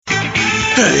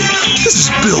Hey, this is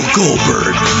Bill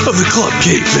Goldberg of the Club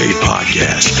Kayfabe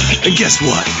podcast. And guess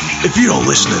what? If you don't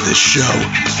listen to this show,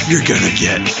 you're gonna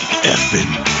get effing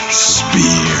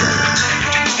speared.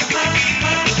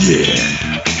 Yeah.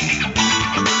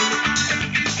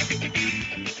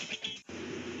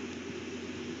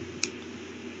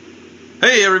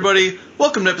 Hey everybody,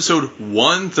 welcome to episode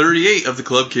 138 of the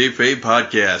Club Kayfabe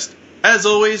podcast. As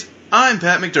always, I'm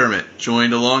Pat McDermott,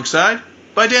 joined alongside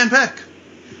by Dan Peck.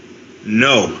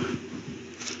 No.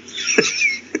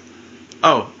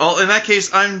 Oh, well, in that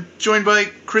case, I'm joined by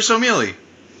Chris O'Mealy.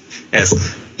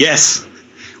 Yes.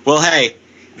 Well, hey,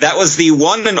 that was the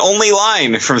one and only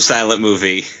line from Silent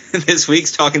Movie, this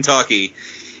week's Talkin' Talkie.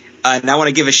 And I want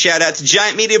to give a shout out to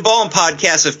Giant Media Ball and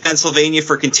Podcasts of Pennsylvania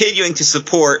for continuing to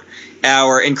support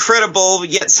our incredible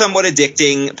yet somewhat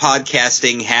addicting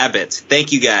podcasting habit.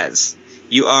 Thank you guys.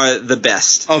 You are the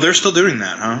best. Oh, they're still doing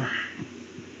that, huh?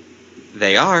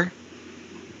 They are.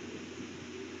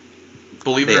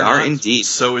 Believe it or not, indeed.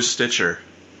 So is Stitcher.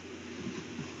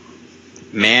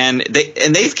 Man,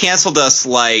 they've canceled us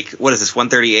like, what is this,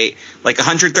 138? Like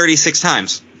 136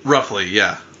 times. Roughly,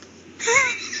 yeah.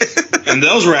 And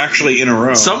those were actually in a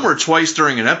row. Some were twice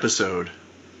during an episode.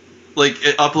 Like,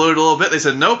 it uploaded a little bit, they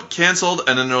said, nope, canceled,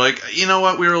 and then they're like, you know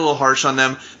what, we were a little harsh on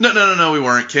them. No, we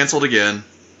weren't. Canceled again.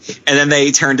 And then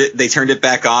they turned it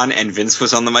back on, and Vince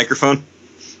was on the microphone.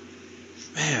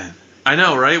 Man, I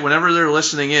know, right? Whenever they're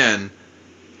listening in,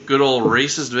 good old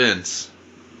racist Vince.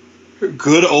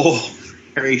 Good old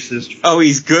racist. Oh,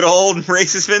 he's good old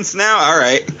racist Vince now? All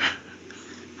right.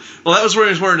 Well, that was where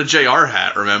he was wearing a JR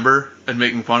hat, remember? And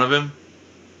making fun of him.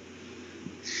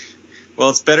 Well,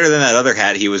 it's better than that other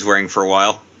hat he was wearing for a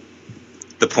while.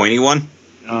 The pointy one.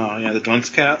 Oh, yeah, the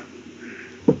dunks cap.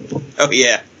 Oh,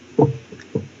 yeah.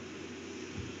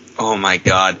 Oh, my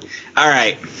God. All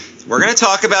right. We're going to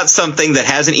talk about something that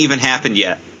hasn't even happened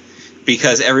yet.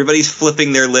 Because everybody's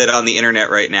flipping their lid on the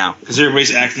internet right now. Because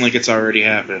everybody's acting like it's already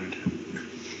happened.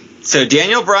 So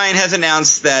Daniel Bryan has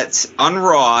announced that on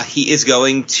Raw, he is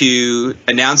going to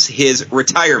announce his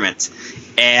retirement.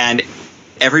 And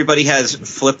everybody has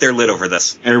flipped their lid over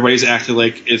this. Everybody's acting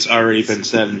like it's already been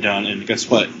said and done. And guess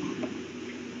what?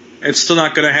 It's still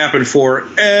not going to happen for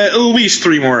at least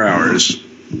 3 more hours.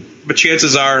 But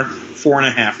chances are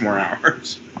 4.5 more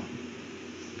hours.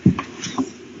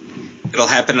 It'll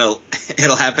happen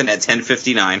at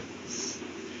 10:59.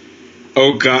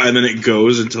 Oh god, and then it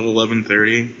goes until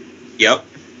 11:30. Yep.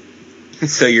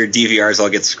 So your DVRs all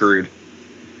get screwed.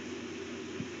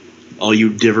 All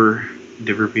you diver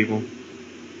people.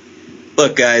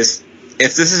 Look, guys,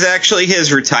 if this is actually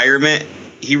his retirement,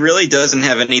 he really doesn't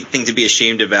have anything to be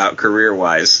ashamed about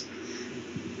career-wise.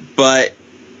 But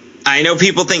I know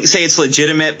people say it's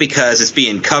legitimate because it's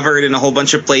being covered in a whole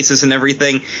bunch of places and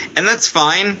everything, and that's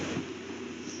fine.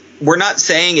 We're not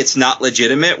saying it's not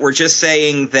legitimate. We're just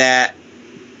saying that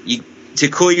to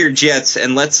cool your jets,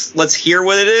 and let's hear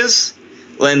what it is,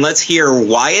 and let's hear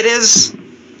why it is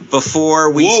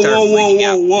before we start freaking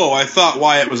out. Whoa! I thought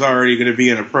Wyatt was already going to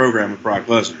be in a program with Brock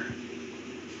Lesnar.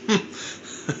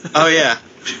 Oh yeah,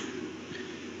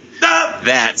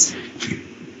 that.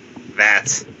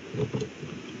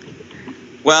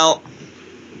 Well,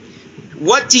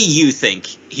 what do you think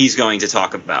he's going to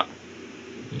talk about?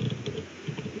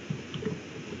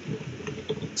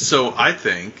 So I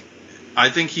think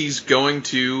he's going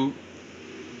to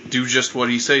do just what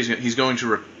he says. He's going to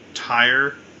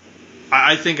retire.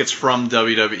 I think it's from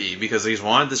WWE because he's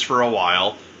wanted this for a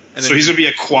while. And so he's going to be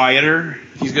a quieter?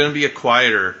 He's going to be a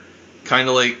quieter. Kind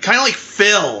of like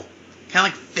Phil.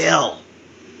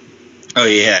 Oh,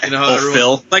 yeah. You know how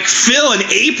Phil? Like Phil in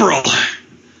April.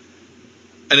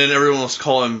 And then everyone will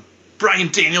call him Bryan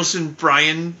Danielson,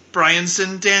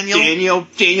 Daniel.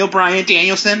 Daniel Bryan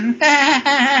Danielson.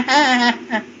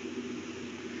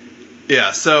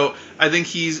 Yeah, so I think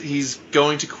he's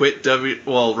going to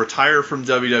retire from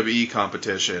WWE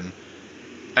competition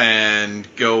and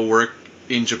go work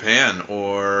in Japan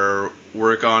or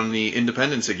work on the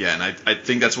independents again. I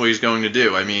think that's what he's going to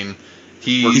do. I mean,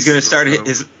 he's going to start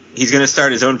he's going to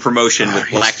start his own promotion with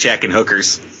blackjack and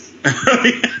hookers.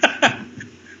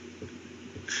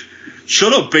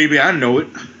 Shut up, baby. I know it.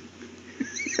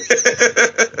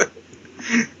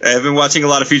 I've been watching a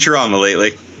lot of Futurama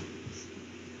lately.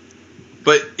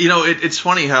 But, it's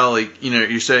funny how,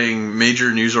 you're saying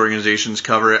major news organizations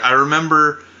cover it. I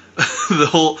remember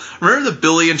the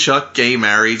Billy and Chuck gay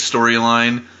married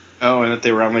storyline. Oh, and that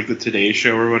they were on, the Today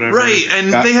Show or whatever. Right, and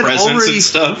they had already... and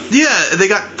stuff. Yeah, they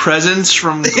got presents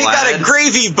from Glad. They got a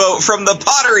gravy boat from the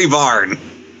Pottery Barn.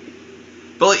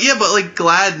 But,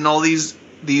 Glad and all these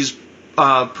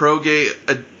pro-gay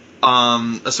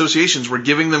associations were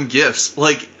giving them gifts,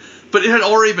 like, but it had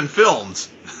already been filmed,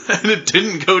 and it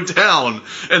didn't go down,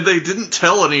 and they didn't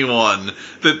tell anyone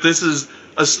that this is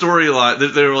a storyline.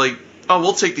 That they were like, oh,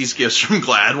 we'll take these gifts from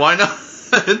GLAAD, why not?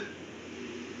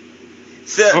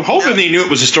 I'm hoping they knew it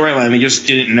was a storyline. They just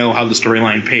didn't know how the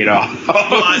storyline paid off.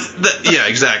 Yeah,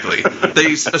 exactly.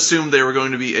 They assumed they were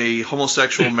going to be a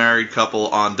homosexual married couple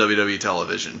on WWE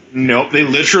television. Nope, they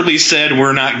literally said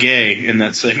we're not gay in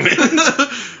that segment.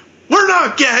 We're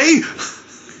not gay!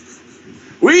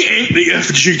 We ain't the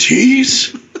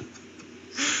FGTs.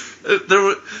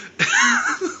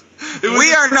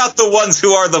 We are not the ones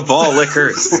who are the ball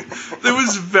lickers. There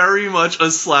was very much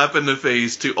a slap in the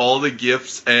face to all the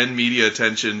gifts and media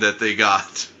attention that they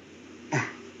got. Well,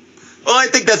 I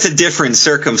think that's a different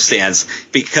circumstance,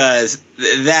 because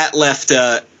that left,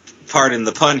 pardon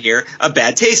the pun here, a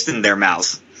bad taste in their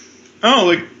mouths. Oh,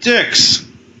 like dicks.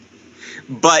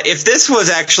 But if this was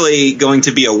actually going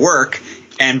to be a work,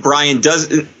 and Brian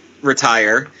does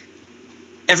retire,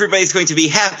 everybody's going to be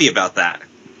happy about that.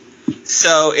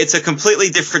 So it's a completely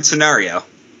different scenario.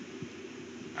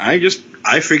 I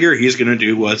figure he's going to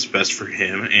do what's best for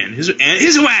him and his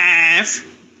wife.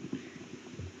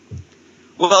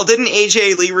 Well, didn't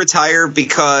AJ Lee retire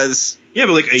because but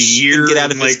like a year, get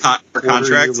out of his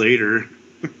contract later,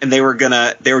 and they were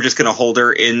just gonna hold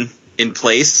her in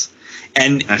place.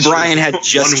 And Brian had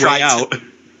just tried out.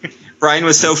 Brian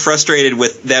was so frustrated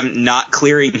with them not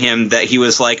clearing him that he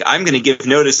was like, I'm going to give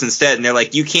notice instead. And they're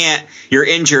like, you can't, you're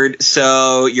injured,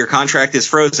 so your contract is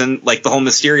frozen, like the whole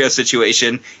Mysterio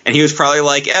situation. And he was probably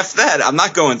like, F that, I'm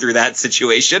not going through that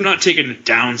situation. I'm not taking a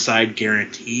downside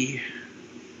guarantee.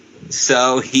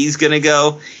 So he's going to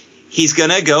go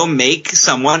make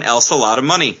someone else a lot of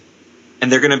money.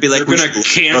 And they're going to be like, they're going to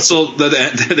cancel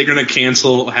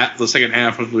the second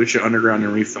half of Lucha Underground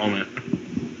and refilm it.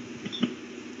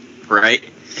 Right?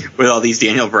 With all these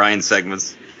Daniel Bryan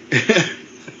segments.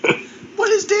 What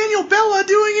is Daniel Bella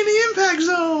doing in the Impact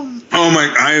Zone? Oh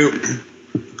my, I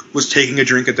was taking a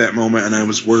drink at that moment and I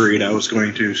was worried I was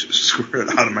going to squirt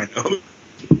it out of my nose.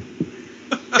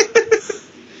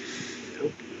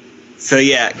 So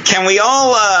yeah, can we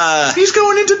all He's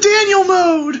going into Daniel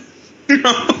mode!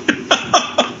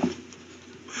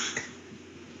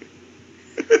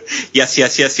 Yes.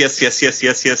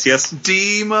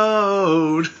 D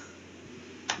mode.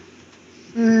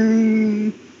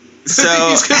 So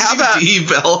how about D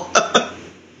Bella?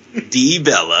 D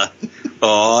Bella?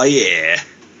 Oh yeah.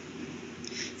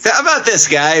 So how about this,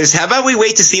 guys? How about we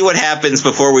wait to see what happens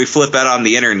before we flip out on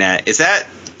the internet? Is that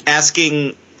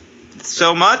asking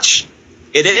so much?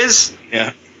 It is?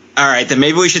 Yeah. All right, then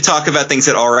maybe we should talk about things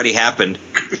that already happened.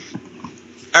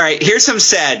 All right, here's some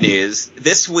sad news.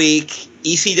 This week,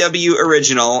 ECW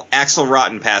original Axl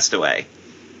Rotten passed away.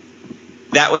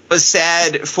 That was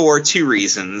sad for two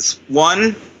reasons.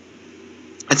 One,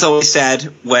 it's always sad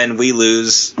when we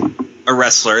lose a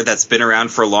wrestler that's been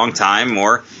around for a long time,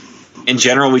 or in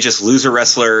general, we just lose a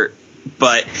wrestler.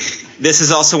 But this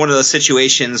is also one of those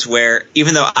situations where,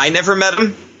 even though I never met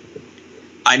him,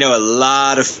 I know a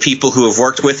lot of people who have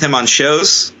worked with him on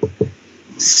shows.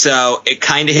 So it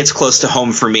kind of hits close to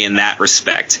home for me in that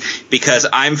respect, because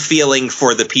I'm feeling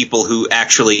for the people who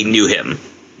actually knew him.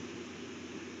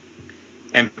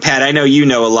 And Pat, I know you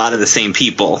know a lot of the same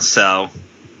people, so...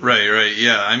 Right,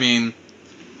 yeah. I mean,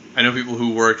 I know people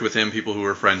who worked with him, people who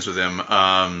were friends with him.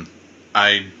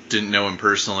 I didn't know him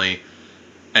personally.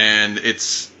 And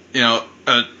it's,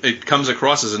 it comes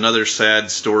across as another sad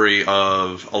story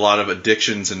of a lot of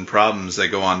addictions and problems that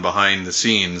go on behind the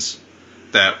scenes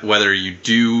that whether you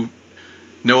do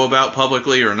know about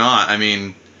publicly or not, I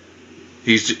mean,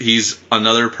 he's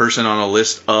another person on a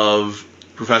list of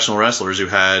professional wrestlers who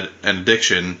had an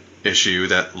addiction issue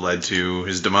that led to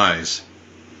his demise.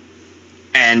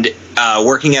 And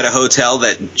working at a hotel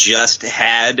that just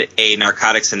had a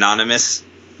Narcotics Anonymous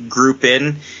group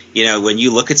in, when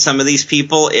you look at some of these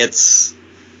people, it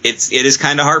is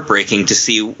kind of heartbreaking to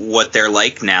see what they're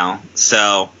like now.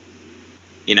 So,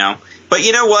 But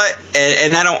you know what?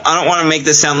 And I don't want to make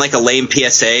this sound like a lame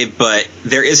PSA, but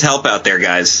there is help out there,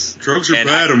 guys. Drugs are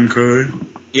bad, okay?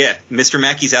 Yeah, Mr.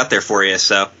 Mackey's out there for you,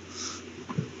 so.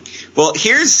 Well,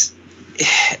 here's...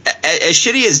 As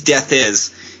shitty as death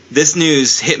is, this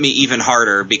news hit me even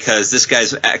harder because this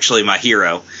guy's actually my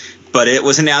hero. But it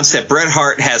was announced that Bret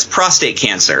Hart has prostate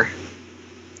cancer.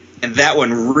 And that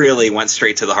one really went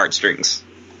straight to the heartstrings.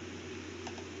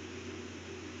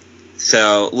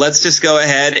 So let's just go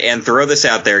ahead and throw this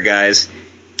out there, guys.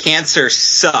 Cancer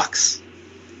sucks.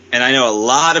 And I know a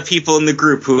lot of people in the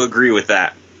group who agree with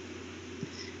that.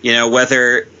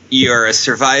 Whether you're a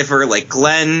survivor like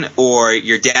Glenn, or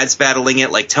your dad's battling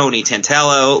it like Tony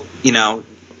Tantallo,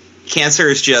 cancer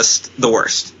is just the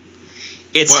worst.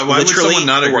 It's why would literally someone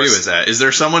not the agree worst. with that? Is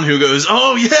there someone who goes,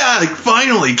 "Oh yeah,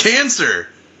 finally, cancer"?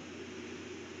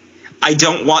 I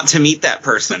don't want to meet that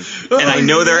person, and I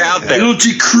know they're out there. It'll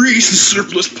decrease the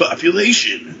surplus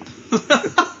population.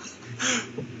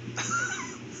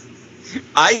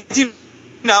 I do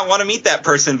not want to meet that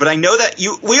person, but I know that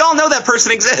we all know that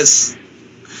person exists.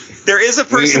 There is a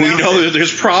person We out know there. that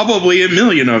there's probably a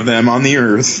million of them on the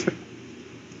earth.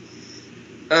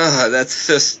 That's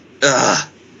just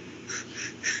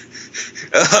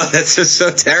that's just so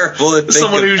terrible to think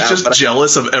Someone who's about, just but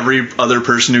jealous of every other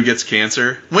person who gets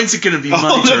cancer. When's it going to be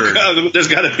my turn? God, there's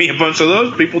got to be a bunch of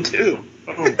those people too.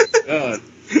 Oh my God.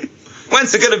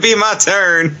 when's it going to be my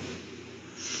turn?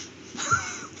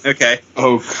 Okay.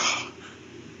 Oh God.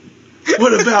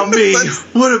 What about me?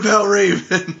 What about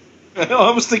Raven?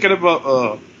 I was thinking about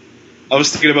the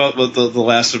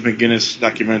Last of McGinnis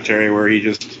documentary where he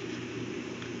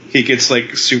gets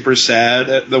like super sad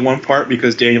at the one part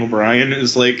because Daniel Bryan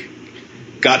is like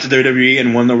got to WWE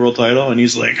and won the world title and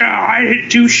he's like, I didn't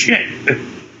do shit.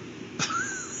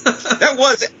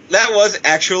 That was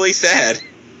actually sad.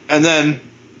 So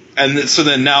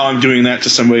then now I'm doing that to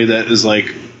somebody that is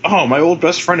like, oh, my old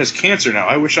best friend has cancer now.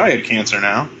 I wish I had cancer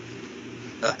now.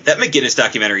 That McGinnis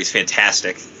documentary is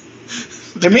fantastic.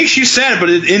 It makes you sad, but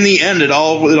in the end, it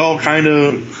all kind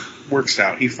of works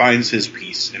out. He finds his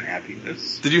peace and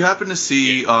happiness. Did you happen to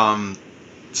see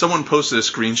someone posted a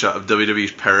screenshot of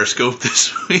WWE's Periscope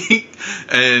this week,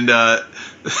 and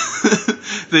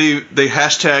they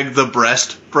hashtag the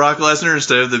breast Brock Lesnar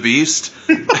instead of the Beast?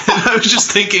 And I was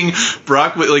just thinking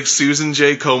Brock with like Susan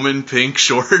J. Komen pink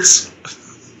shorts.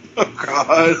 Oh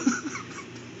God.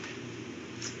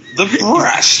 The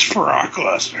breast Brock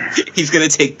Lesnar. He's going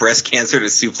to take breast cancer to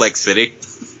Suplex City.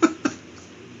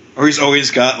 Or he's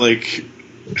always got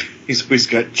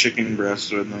chicken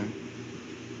breasts with him.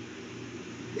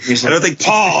 He's like, I don't think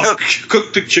Paul,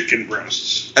 cook the chicken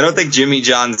breasts. I don't think Jimmy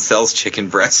John sells chicken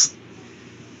breasts.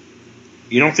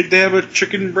 You don't think they have a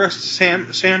chicken breast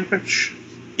sandwich?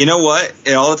 You know what?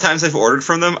 In all the times I've ordered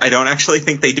from them, I don't actually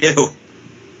think they do.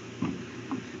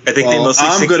 I think they mostly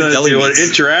I'm stick to going to deli do an meats.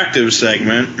 interactive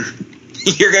segment.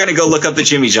 You're going to go look up the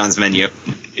Jimmy John's menu.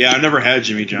 Yeah, I've never had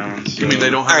Jimmy John's. You mean they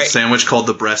don't have Alright. a sandwich called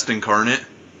the breast incarnate?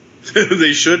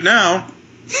 They should now.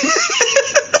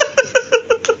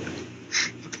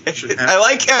 I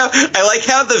like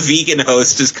how the vegan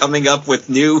host is coming up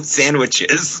with new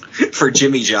sandwiches for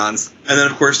Jimmy John's. And then,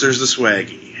 of course, there's the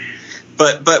swaggy.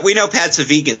 But we know Pat's a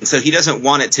vegan, so he doesn't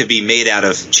want it to be made out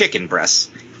of chicken breasts.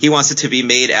 He wants it to be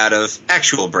made out of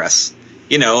actual breasts.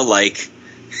 You know, like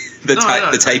the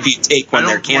type you take when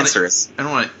they're cancerous. I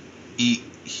don't want to eat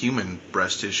human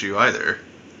breast tissue either.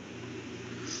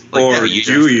 Or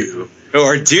do you?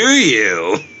 Or do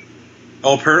you?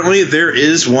 Oh, apparently there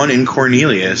is one in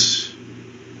Cornelius.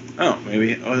 Oh,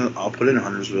 maybe I'll put it in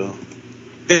Huntersville.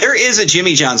 There is a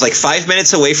Jimmy John's like 5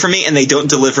 minutes away from me, and they don't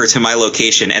deliver to my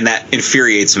location, and that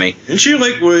infuriates me. Didn't you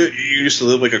you used to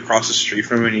live like across the street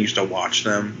from it and you used to watch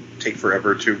them take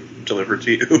forever to deliver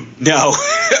to you? No,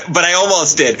 but I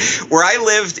almost did. Where I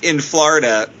lived in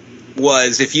Florida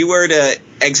was if you were to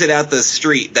exit out the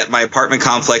street that my apartment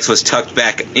complex was tucked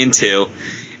back into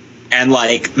and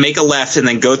like make a left and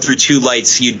then go through two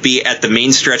lights, you'd be at the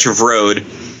main stretch of road.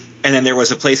 And then there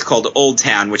was a place called Old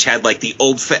Town, which had like the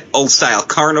old style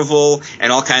carnival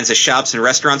and all kinds of shops and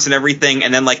restaurants and everything.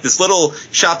 And then like this little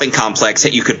shopping complex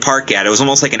that you could park at. It was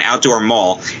almost like an outdoor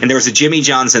mall. And there was a Jimmy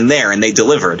John's in there, and they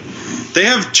delivered. They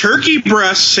have turkey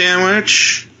breast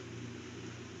sandwich.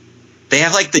 They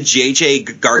have like the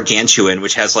JJ Gargantuan,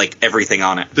 which has like everything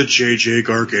on it. The JJ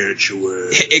Gargantuan.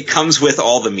 It comes with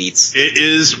all the meats.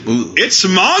 It's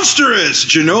monstrous.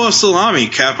 Genoa salami,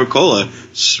 capicola,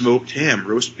 smoked ham,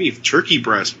 roast beef, turkey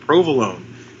breast,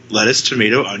 provolone, lettuce,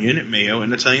 tomato, onion, mayo,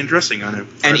 and Italian dressing on it.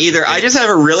 And either I just have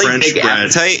a really French big bread.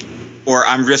 appetite, or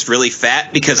I'm just really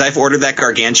fat because I've ordered that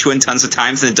Gargantuan tons of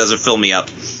times and it doesn't fill me up.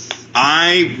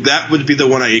 That would be the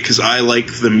one I eat because I like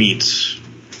the meats.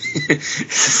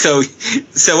 So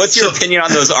what's your opinion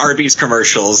on those Arby's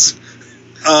commercials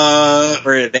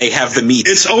where they have the meats?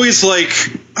 It's always like,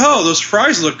 oh, those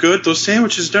fries look good. Those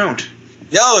sandwiches don't.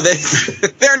 No,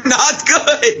 they're not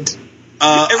good.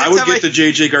 I would get the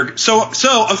JJ Garg. So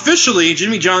officially,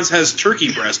 Jimmy John's has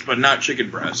turkey breast, but not chicken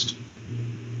breast.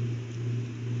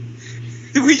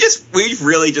 We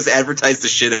really just advertised the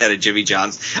shit out of Jimmy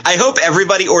John's. I hope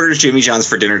everybody orders Jimmy John's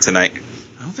for dinner tonight.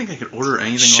 I don't think I could order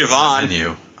anything Siobhan. on the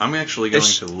menu. I'm actually going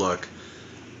to look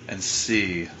and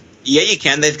see. Yeah, you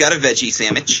can. They've got a veggie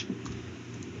sandwich.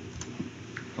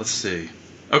 let's see.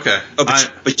 Okay. Oh,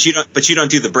 but you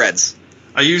don't do the breads.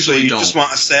 I usually don't. Just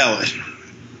want a salad.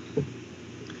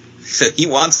 So he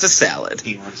wants a salad.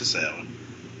 He wants a salad.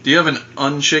 Do you have an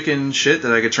unchicken shit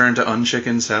that I could turn to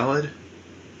unchicken salad?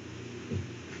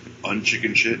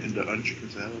 Unchicken shit into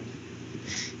unchicken salad?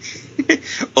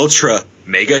 Ultra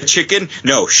mega chicken?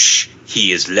 No, shh.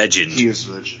 He is legend. He is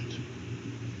legend.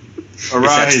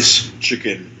 Arise,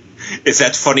 chicken. Is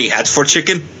that funny hat for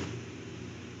chicken?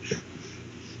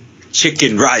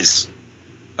 Chicken, rise.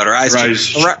 Arise,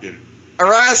 chicken.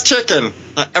 Arise, chicken.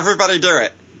 Everybody do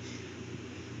it.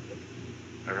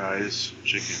 Arise,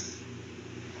 chicken.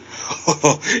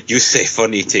 Oh, you say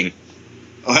funny thing.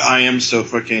 Oh, I am so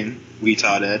fucking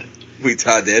retarded.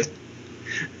 Retarded.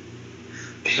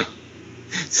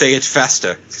 Say it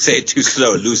faster. Say it too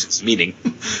slow. It loses meaning.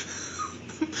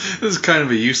 This is kind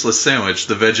of a useless sandwich,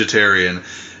 the vegetarian.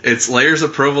 It's layers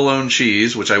of provolone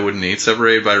cheese, which I wouldn't eat,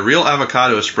 separated by real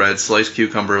avocado spread, sliced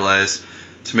cucumber, lettuce,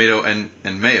 tomato,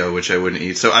 and mayo, which I wouldn't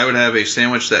eat. So I would have a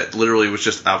sandwich that literally was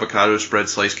just avocado spread,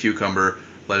 sliced cucumber,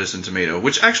 lettuce, and tomato,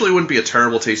 which actually wouldn't be a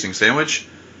terrible tasting sandwich.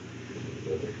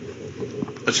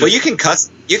 Well, you can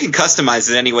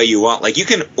customize it any way you want. Like, you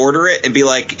can order it and be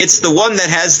like, it's the one that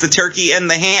has the turkey and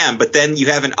the ham, but then you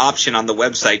have an option on the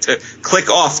website to click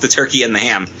off the turkey and the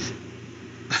ham.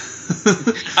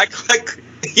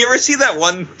 You ever see that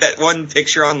one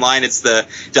picture online? It's the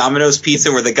Domino's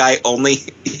pizza where the guy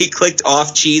he clicked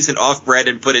off cheese and off bread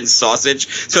and put in sausage.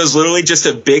 So it's literally just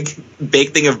a big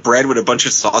baked thing of bread with a bunch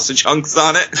of sausage hunks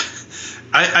on it.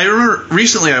 I remember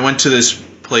recently I went to this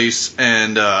place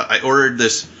and I ordered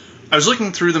this. I was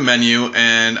looking through the menu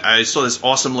and I saw this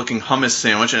awesome looking hummus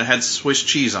sandwich and it had Swiss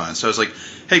cheese on it. So I was like,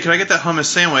 hey, can I get that hummus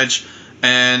sandwich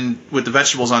and with the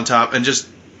vegetables on top and just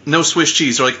no Swiss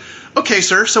cheese? They're like, okay,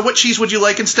 sir, so what cheese would you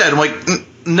like instead? I'm like,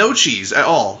 no cheese at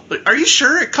all. Like, are you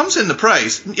sure? It comes in the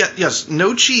price. Yes,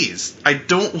 no cheese. I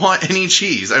don't want any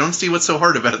cheese. I don't see what's so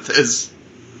hard about this.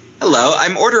 Hello,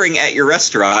 I'm ordering at your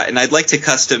restaurant and I'd like to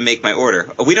custom make my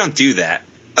order. Oh, we don't do that.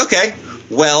 Okay,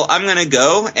 well, I'm going to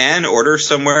go and order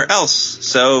somewhere else.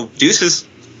 So, deuces.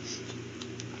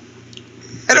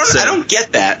 I don't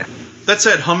get that. That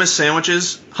said,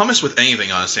 hummus with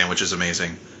anything on a sandwich is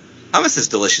amazing. Hummus is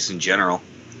delicious in general.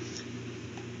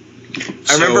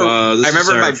 I remember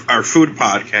our food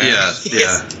podcast.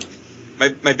 Yeah.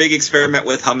 My big experiment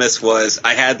with hummus was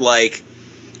I had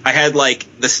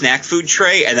the snack food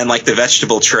tray and then like the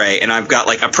vegetable tray, and I've got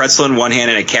like a pretzel in one hand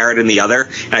and a carrot in the other,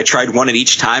 and I tried one at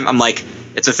each time. I'm like,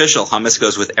 it's official. Hummus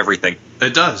goes with everything.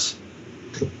 It does.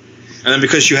 And then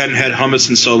because you hadn't had hummus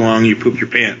in so long, you pooped your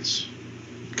pants.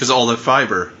 Because all the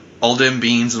fiber. All them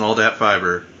beans and all that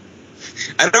fiber.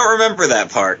 I don't remember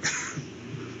that part.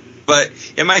 But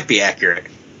it might be accurate.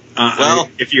 Well,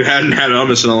 if you hadn't had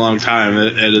hummus in a long time,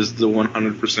 it is the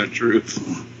 100%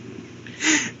 truth.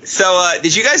 So,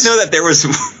 did you guys know that there was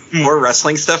more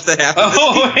wrestling stuff that happened?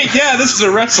 Oh, yeah, this is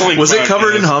a wrestling Was podcast. it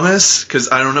covered in hummus? Because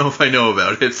I don't know if I know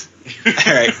about it.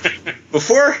 All right.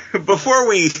 Before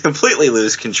we completely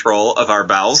lose control of our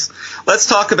bowels, let's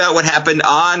talk about what happened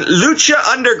on Lucha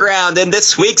Underground in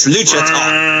this week's Lucha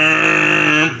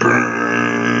Talk.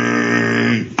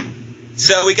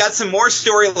 So we got some more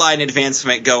storyline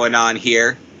advancement going on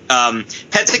here.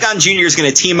 Pentagon Jr. is going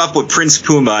to team up with Prince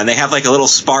Puma, and they have like a little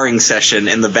sparring session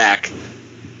in the back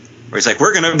where he's like,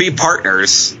 we're going to be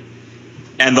partners.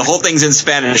 And the whole thing's in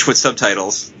Spanish with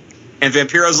subtitles. And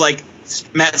Vampiro's like,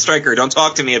 Matt Stryker, don't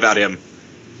talk to me about him.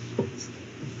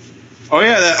 Oh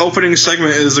yeah, that opening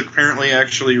segment is apparently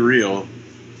actually real.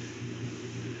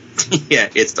 Yeah,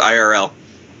 it's the IRL.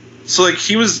 So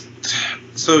he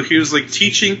was like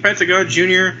teaching Pentagon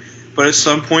Jr., but at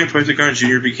some point Pentagon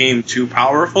Jr. became too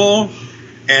powerful,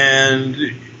 and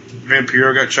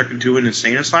Vampiro got checked into an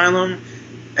insane asylum,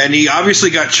 and he obviously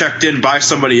got checked in by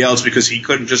somebody else because he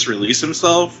couldn't just release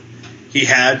himself. He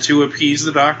had to appease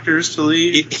the doctors to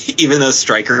leave. Even though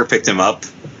Stryker picked him up.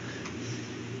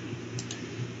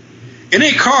 In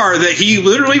a car that he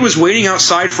literally was waiting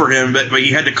outside for him, but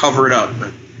he had to cover it up.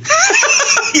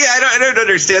 Yeah, I don't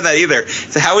understand that either.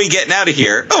 So how are we getting out of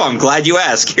here? Oh, I'm glad you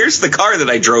asked. Here's the car that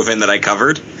I drove in that I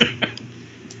covered.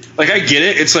 I get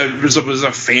it. It was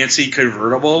a fancy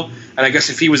convertible, and I guess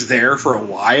if he was there for a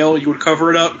while, you would cover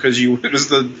it up because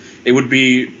the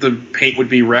paint would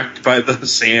be wrecked by the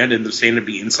sand, and the sand would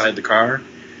be inside the car.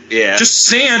 Yeah, just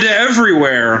sand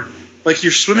everywhere, like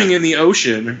you're swimming in the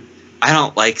ocean. I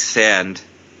don't like sand.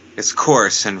 It's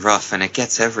coarse and rough, and it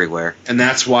gets everywhere. And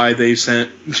that's why they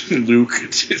sent Luke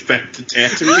back to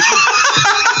Tatooine.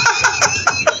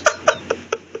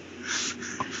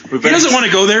 He doesn't want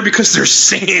to go there because there's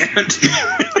sand.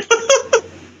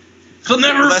 He'll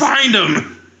never find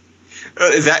him.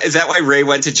 Is that why Ray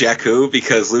went to Jakku?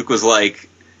 Because Luke was like,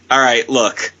 all right,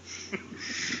 look,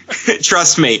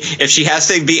 trust me, if she has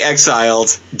to be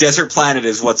exiled, Desert Planet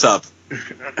is what's up.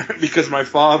 Because my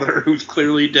father, who's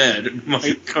clearly dead,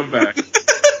 might come back.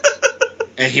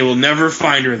 And he will never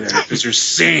find her there because there's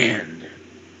sand.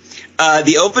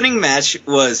 The opening match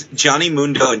was Johnny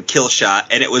Mundo and Killshot,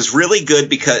 and it was really good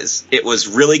because it was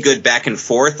really good back and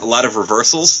forth, a lot of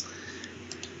reversals.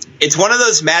 It's one of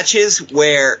those matches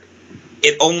where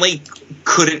it only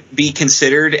couldn't be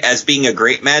considered as being a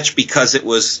great match because it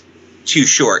was too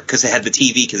short, because it had the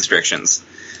TV constrictions.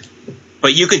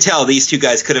 But you could tell these two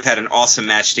guys could have had an awesome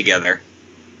match together.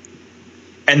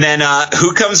 And then,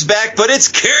 who comes back? But it's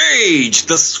Cage,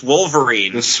 the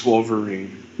Swolverine. The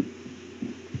Swolverine.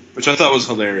 Which I thought was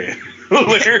hilarious.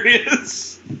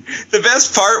 Hilarious. The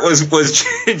best part was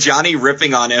Johnny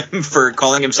ripping on him for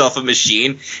calling himself a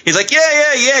machine. He's like,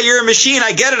 yeah, you're a machine.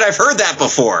 I get it. I've heard that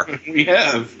before. We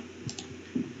have.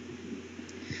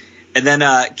 And then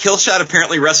Killshot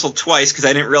apparently wrestled twice because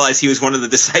I didn't realize he was one of the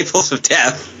Disciples of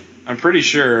Death. I'm pretty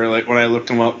sure, like, when I looked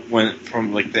him up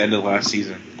from, like, the end of last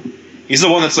season. He's the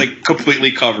one that's, like,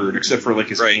 completely covered except for, like,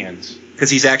 his hands. Because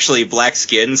he's actually black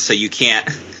skinned, so you can't.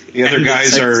 The other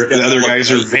guys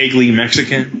are vaguely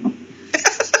Mexican.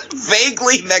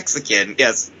 Vaguely Mexican,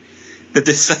 yes. The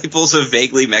Disciples of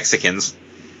Vaguely Mexicans.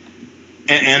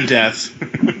 And Death.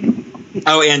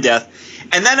 Oh, and Death.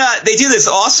 And then they do this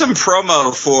awesome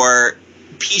promo for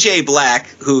PJ Black,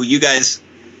 who you guys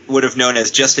would have known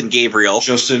as Justin Gabriel.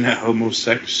 Justin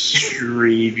Homosexual.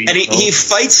 And he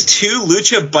fights two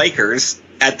lucha bikers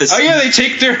at the they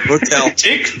take their hotel. They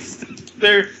take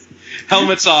their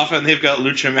helmets off and they've got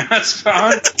lucha masks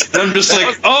on. And I'm just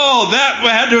like, that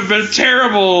had to have been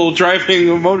terrible driving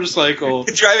a motorcycle.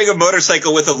 Driving a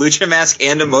motorcycle with a lucha mask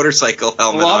and a motorcycle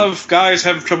helmet. A lot of guys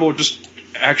have trouble just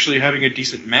actually having a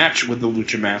decent match with the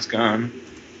lucha mask on.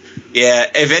 Yeah,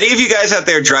 if any of you guys out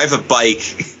there drive a bike,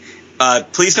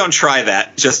 please don't try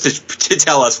that just to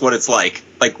tell us what it's like.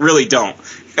 Like, really don't.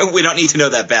 We don't need to know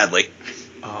that badly.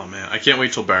 Oh, man. I can't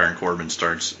wait till Baron Corbin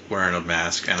starts wearing a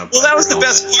mask and a... Well, that was the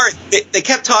best part. They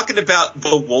kept talking about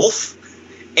the wolf,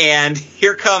 and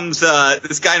here comes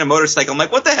this guy on a motorcycle. I'm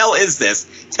like, what the hell is this?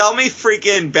 Tell me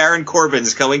freaking Baron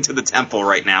Corbin's going to the temple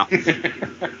right now.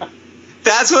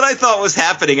 That's what I thought was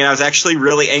happening, and I was actually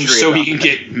really angry so about he can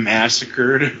get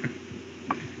massacred.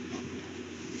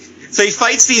 So he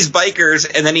fights these bikers,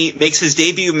 and then he makes his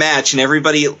debut match, and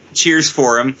everybody cheers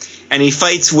for him. And he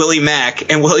fights Willie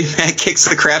Mack, and Willie Mack kicks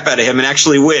the crap out of him and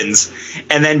actually wins.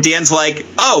 And then Dan's like,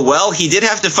 oh, well, he did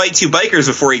have to fight two bikers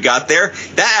before he got there.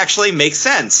 That actually makes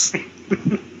sense.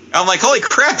 I'm like, holy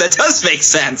crap, that does make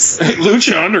sense.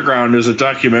 Lucha Underground is a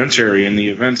documentary, and the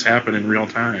events happen in real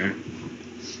time.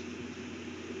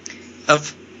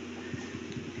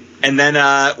 And then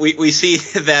we see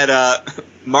that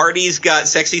Marty's got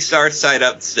Sexy Star tied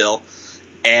up still,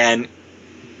 and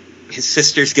his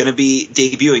sister's going to be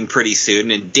debuting pretty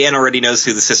soon, and Dan already knows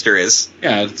who the sister is.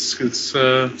 Yeah, it's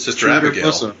Sister Abigail.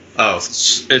 Melissa. Oh.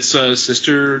 It's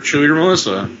Sister Cheerleader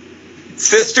Melissa.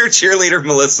 Sister Cheerleader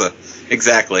Melissa.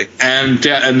 Exactly. And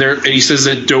he says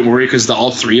that don't worry because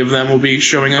all three of them will be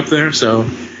showing up there, so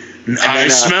I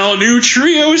smell new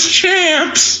trios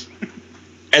champs!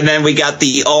 And then we got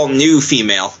the all-new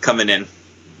female coming in.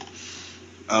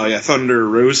 Oh yeah, Thunder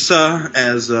Rosa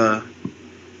as the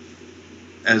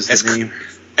name.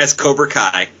 As Cobra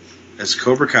Kai. As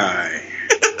Cobra Kai.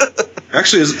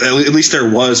 Actually, at least there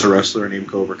was a wrestler named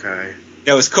Cobra Kai.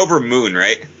 No, it was Cobra Moon,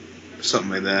 right?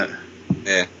 Something like that.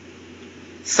 Yeah.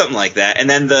 Something like that. And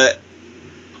then the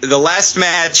last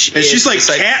match and she's like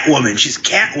Catwoman. She's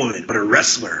Catwoman, but a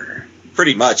wrestler.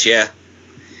 Pretty much, yeah.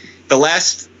 The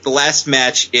last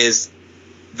match is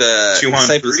the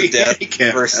Disciples of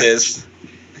Death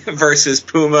versus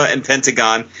Puma and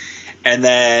Pentagon. And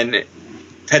then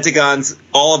Pentagon's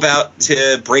all about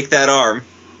to break that arm.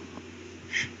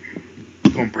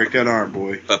 Gonna break that arm,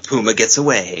 boy. But Puma gets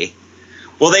away.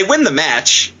 Well, they win the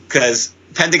match because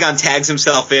Pentagon tags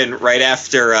himself in right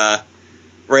after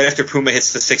Puma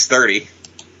hits the 630.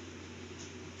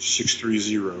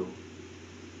 630.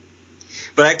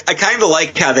 But I kind of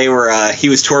like how he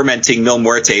was tormenting Mil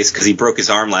Muertes because he broke his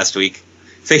arm last week.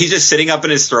 So he's just sitting up in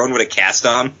his throne with a cast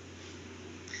on,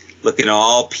 looking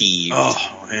all peeved.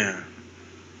 Oh, man.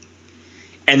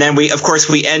 And then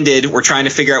we're trying to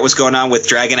figure out what's going on with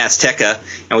Dragon Azteca,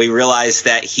 and we realize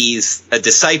that he's a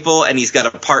disciple and he's got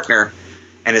a partner,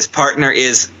 and his partner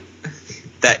is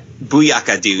that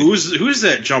Booyaka dude. Who's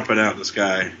that jumping out, this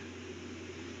guy?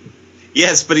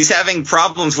 Yes, but he's having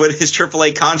problems with his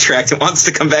AAA contract and wants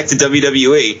to come back to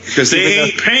WWE. Because they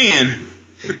ain't paying.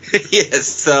 Yes,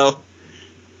 so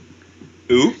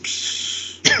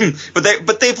Oops. But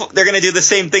they're going to do the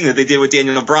same thing that they did with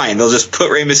Daniel Bryan. They'll just put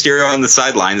Rey Mysterio on the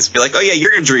sidelines, be like, "Oh yeah,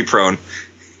 you're injury prone.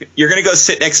 You're going to go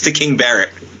sit next to King Barrett."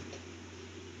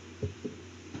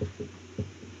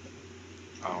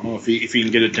 I don't know if you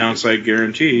can get a downside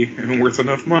guarantee and worth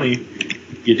enough money,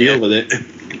 you deal with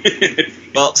it.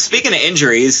 Well, speaking of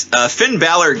injuries, Finn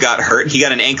Balor got hurt. He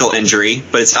got an ankle injury,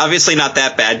 but it's obviously not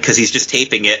that bad because he's just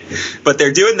taping it. But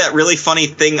they're doing that really funny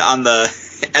thing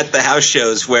at the house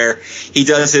shows where he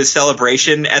does his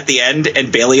celebration at the end,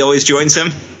 and Bayley always joins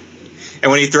him.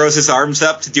 And when he throws his arms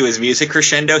up to do his music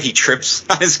crescendo, he trips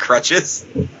on his crutches.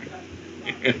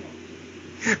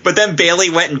 But then Bayley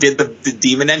went and did the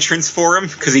demon entrance for him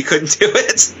because he couldn't do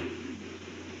it.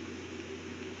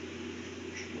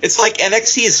 It's like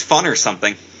NXT is fun or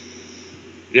something.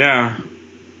 Yeah.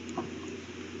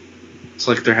 It's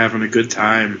like they're having a good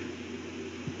time.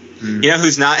 You know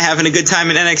who's not having a good time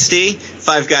in NXT?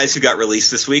 5 Guys who got released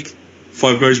this week.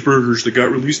 5 Guys Burgers that got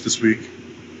released this week.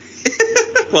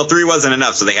 Well, 3 wasn't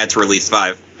enough, so they had to release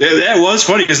 5. That was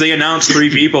funny because they announced 3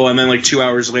 people and then like 2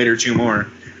 hours later 2 more.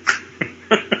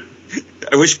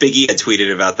 I wish Big E had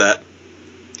tweeted about that.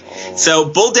 Oh. So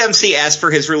Bull Dempsey asked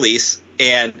for his release,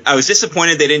 and I was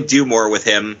disappointed they didn't do more with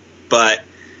him, but,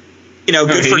 you know,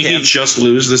 good for him. He just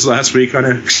lose this last week on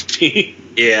NXT.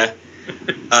 Yeah.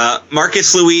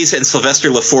 Marcus Louise and Sylvester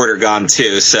LaForte are gone,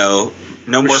 too, so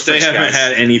no more They haven't guys.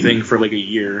 had anything for like a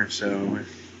year, so...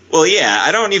 Well, yeah,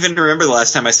 I don't even remember the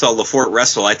last time I saw LaForte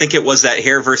wrestle. I think it was that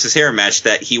hair versus hair match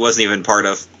that he wasn't even part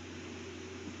of.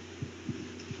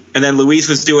 And then Louise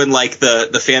was doing like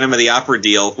the Phantom of the Opera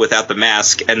deal without the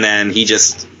mask, and then he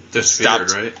just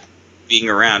stopped being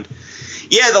around.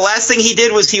 Yeah, the last thing he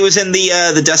did was he was in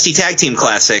the Dusty Tag Team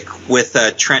Classic with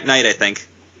Trent Knight, I think.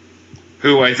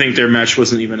 Who I think their match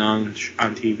wasn't even on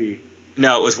TV.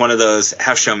 No, it was one of those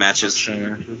house show matches.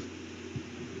 And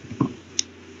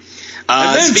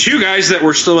then 2 guys that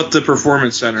were still at the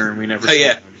Performance Center, and we never saw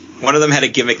them. One of them had a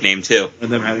gimmick name, too. One of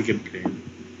them had a gimmick name.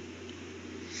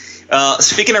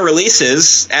 Speaking of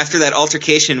releases, after that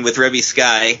altercation with Reby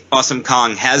Sky, Awesome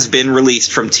Kong has been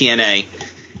released from TNA.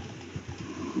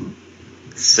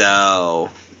 So,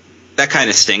 that kind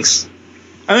of stinks.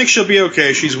 I think she'll be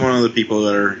okay. She's one of the people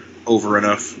that are over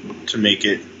enough to make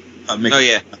it.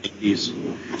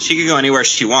 She could go anywhere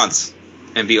she wants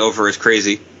and be over as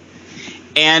crazy.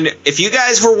 And if you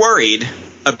guys were worried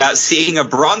about seeing a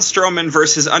Braun Strowman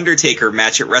versus Undertaker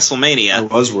match at WrestleMania, I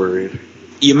was worried.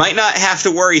 You might not have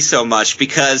to worry so much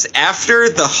because after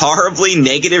the horribly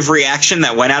negative reaction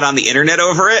that went out on the internet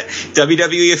over it,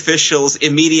 WWE officials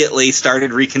immediately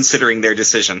started reconsidering their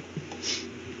decision.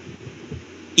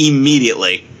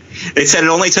 Immediately. They said it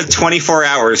only took 24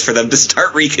 hours for them to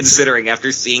start reconsidering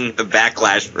after seeing the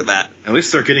backlash for that. At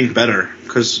least they're getting better,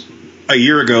 because a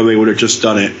year ago they would have just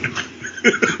done it.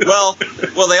 Well,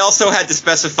 they also had to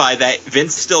specify that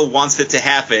Vince still wants it to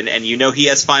happen, and you know he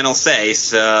has final say,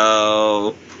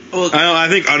 so... Well, I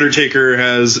think Undertaker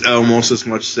has almost as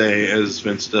much say as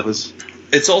Vince does.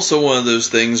 It's also one of those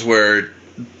things where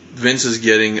Vince is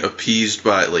getting appeased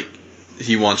by, like,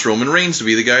 he wants Roman Reigns to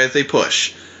be the guy that they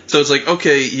push. So it's like,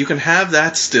 okay, you can have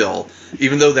that still,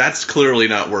 even though that's clearly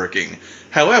not working.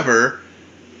 However,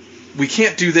 we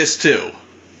can't do this too.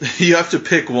 You have to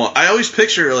pick one. I always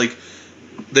picture, like,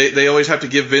 they always have to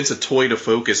give Vince a toy to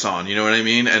focus on, you know what I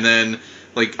mean? And then,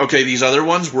 like, okay, these other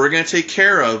ones we're going to take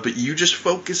care of, but you just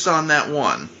focus on that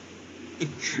one.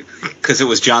 Because it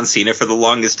was John Cena for the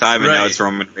longest time, and now it's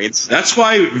Roman Reigns. That's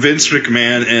why Vince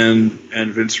McMahon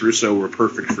and Vince Russo were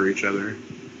perfect for each other.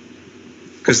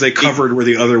 Because they covered where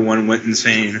the other one went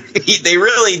insane. They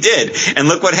really did. And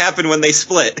look what happened when they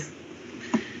split.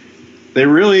 They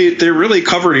really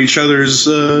covered each other's,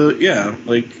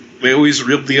 they always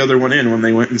reeled the other one in when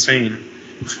they went insane.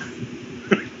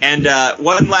 And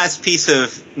one last piece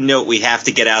of note we have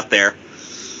to get out there.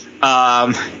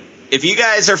 If you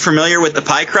guys are familiar with the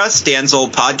Pie Crust, Dan's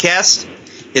old podcast,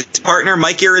 his partner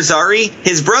Mike Irizarry,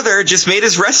 his brother just made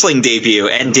his wrestling debut.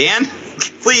 And Dan,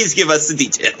 please give us the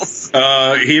details.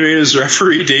 He made his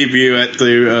referee debut at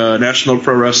the National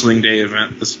Pro Wrestling Day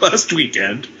event this last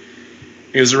weekend.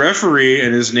 He was a referee,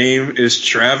 and his name is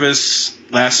Travis,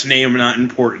 last name not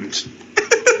important.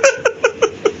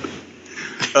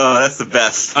 Oh, that's the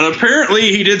best. And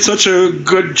apparently he did such a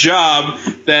good job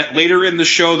that later in the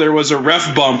show there was a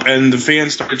ref bump, and the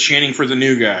fans started chanting for the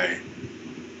new guy.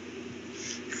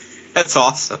 That's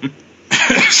awesome.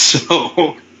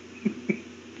 So...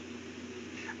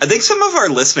 I think some of our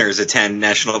listeners attend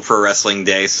National Pro Wrestling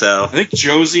Day, so... I think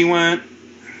Josie went.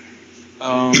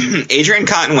 Adrian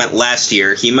Cotton went last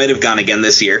year. He might have gone again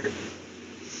this year.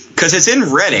 Because it's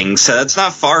in Reading, so that's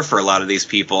not far for a lot of these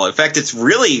people. In fact, it's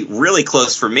really, really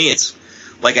close for me. It's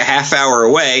like a half hour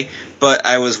away, but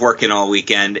I was working all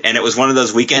weekend, and it was one of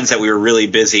those weekends that we were really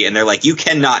busy, and they're like, you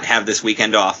cannot have this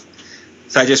weekend off.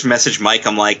 So I just messaged Mike.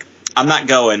 I'm like, I'm not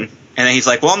going. And then he's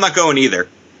like, well, I'm not going either.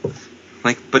 I'm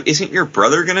like, but isn't your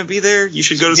brother going to be there? You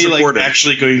should go to support him.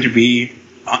 Actually going to be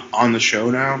on the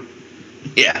show now?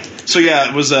 Yeah. So, yeah,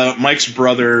 it was Mike's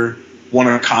brother won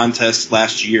a contest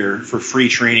last year for free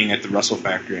training at the Russell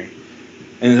Factory.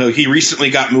 And so he recently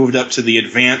got moved up to the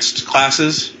advanced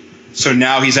classes. So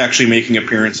now he's actually making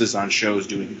appearances on shows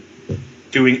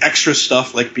doing extra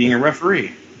stuff like being a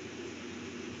referee.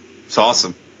 It's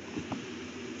awesome.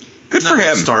 Good Not for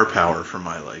him. Star power for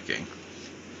my liking.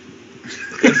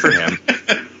 Good for him.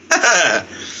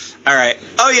 All right.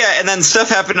 Oh, yeah, and then stuff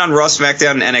happened on Raw,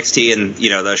 SmackDown, and NXT, and,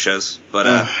 those shows.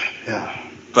 But yeah.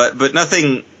 But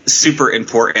nothing super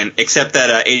important, except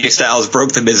that AJ Styles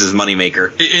broke The Miz's moneymaker,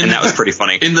 and that was pretty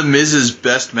funny. In The Miz's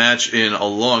best match in a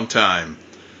long time.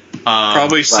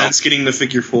 Probably since getting the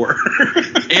figure 4.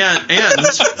 and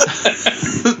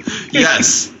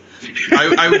yes.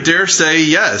 I would dare say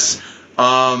yes.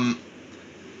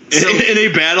 In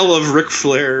a battle of Ric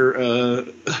Flair...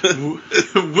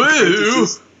 Woo!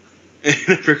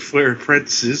 Ric Flair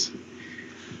apprentices.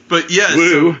 But yeah,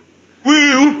 woo!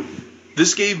 Woo!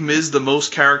 This gave Miz the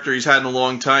most character he's had in a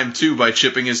long time, too, by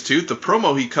chipping his tooth. The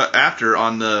promo he cut after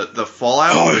on the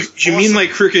Fallout. Oh, you mean like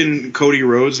freaking Cody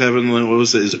Rhodes having, what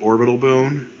was it, his orbital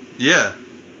bone? Yeah.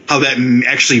 How that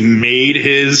actually made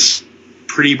his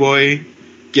pretty boy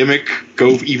gimmick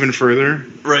go even further?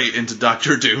 Right, into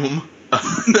Doctor Doom.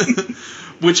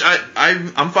 Which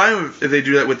I'm fine with if they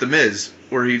do that with The Miz,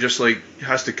 where he just,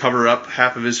 has to cover up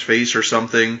half of his face or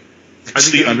something.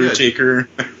 It's the Undertaker.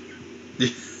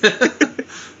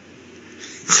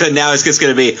 So now it's just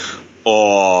going to be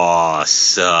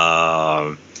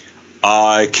awesome.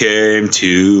 I came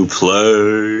to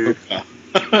play.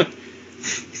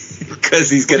 Because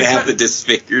he's going to have the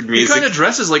disfigured music. He kind of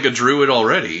dresses like a druid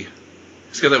already.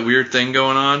 He's got that weird thing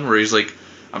going on where he's like,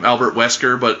 I'm Albert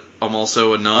Wesker, but I'm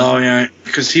also a nun. Oh, yeah.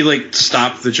 Because he,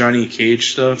 stopped the Johnny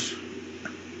Cage stuff.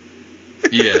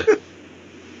 Yeah.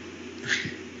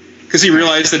 Because he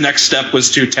realized the next step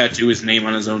was to tattoo his name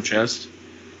on his own chest.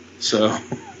 So.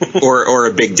 or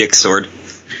a big dick sword.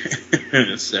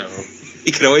 So.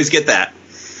 You can always get that.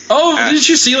 Oh, did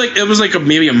you see, it was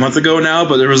maybe a month ago now,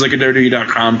 but there was a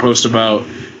WWE.com post about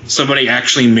somebody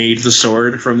actually made the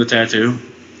sword from the tattoo.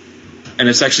 And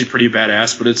it's actually pretty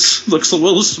badass, but it looks a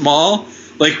little small.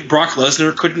 Brock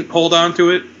Lesnar couldn't hold on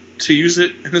to it to use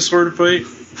it in a sword fight.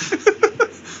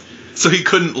 So he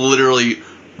couldn't literally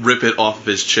rip it off of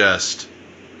his chest.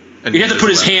 He had to put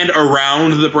his hand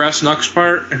around the brass knucks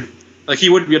part. He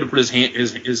wouldn't be able to put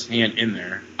his hand in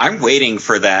there. I'm waiting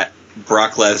for that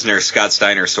Brock Lesnar Scott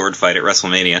Steiner sword fight at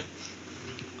WrestleMania.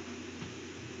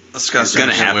 Scott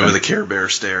Steiner's gonna win with a Care Bear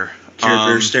stare. Care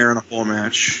Bear stare in a full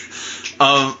match.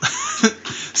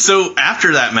 So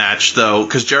after that match, though,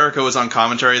 because Jericho was on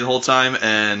commentary the whole time,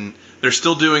 and they're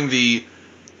still doing the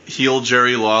heel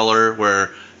Jerry Lawler,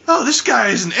 where, oh, this guy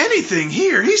isn't anything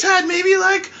here. He's had maybe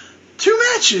 2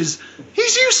 matches.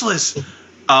 He's useless.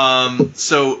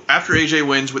 So after AJ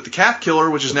wins with the Calf Killer,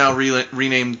 which is now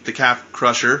renamed the Calf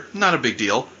Crusher, not a big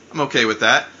deal. I'm okay with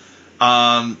that.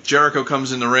 Jericho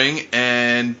comes in the ring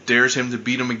and dares him to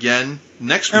beat him again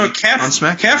next week on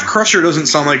SmackDown. Calf Crusher doesn't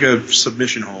sound like a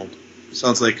submission hold. It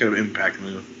sounds like an Impact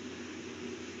move.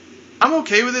 I'm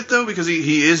okay with it, though, because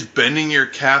he is bending your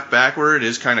calf backward. It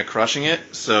is kind of crushing it,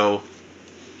 so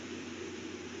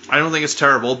I don't think it's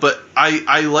terrible. But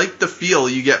I like the feel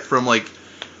you get from,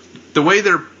 the way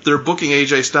they're booking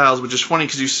AJ Styles, which is funny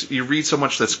because you read so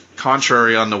much that's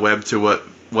contrary on the web to what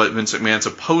Vince McMahon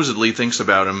supposedly thinks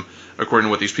about him, according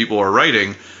to what these people are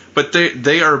writing. But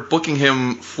they are booking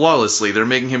him flawlessly. They're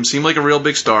making him seem like a real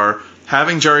big star.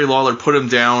 Having Jerry Lawler put him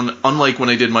down, unlike when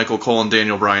they did Michael Cole and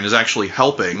Daniel Bryan, is actually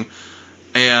helping.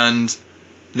 And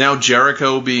now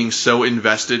Jericho being so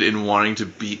invested in wanting to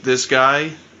beat this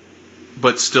guy,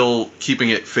 but still keeping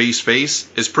it face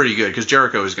is pretty good, because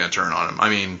Jericho is going to turn on him. I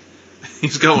mean,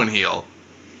 he's going heel.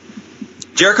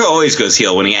 Jericho always goes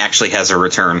heel when he actually has a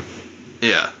return.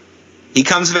 Yeah. He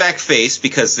comes back face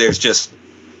because there's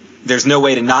no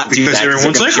way to not do that. Because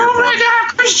everyone's like, oh my God,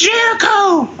 Chris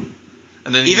Jericho!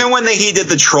 And then even when he did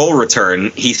the troll return,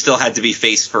 he still had to be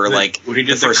face for he did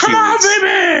the first few come weeks. on,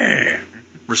 baby!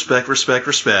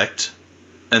 Respect.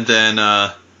 And then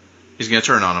he's going to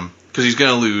turn on him, because he's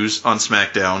going to lose on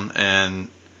SmackDown, and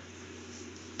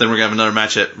then we're going to have another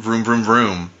match at Vroom Vroom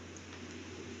Vroom.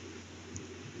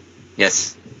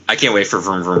 Yes. I can't wait for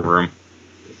Vroom Vroom Vroom.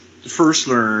 First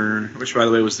Learn, which, by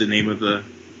the way, was the name of the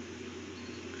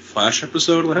Flash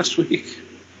episode last week.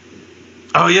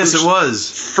 Oh, yes, it was.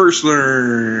 First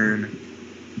Learn.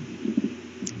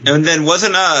 And then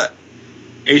wasn't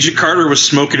Agent Carter was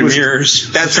smoking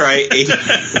mirrors. That's right. Did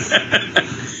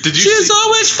you She's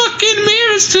always fucking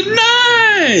mirrors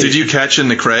tonight. Did you catch in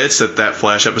the credits that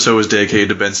Flash episode was dedicated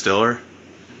to Ben Stiller?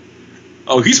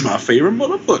 Oh, he's my favorite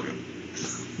motherfucker.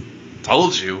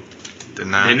 Told you.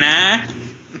 Didn't I? Didn't I?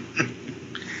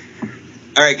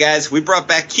 All right, guys, we brought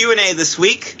back Q&A this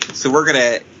week, so we're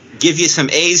going to give you some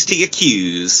A's to your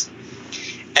Q's.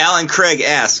 Alan Craig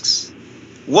asks,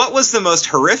 what was the most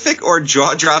horrific or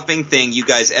jaw-dropping thing you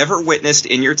guys ever witnessed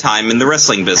in your time in the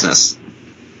wrestling business?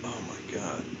 Oh, my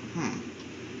God.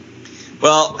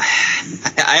 Well,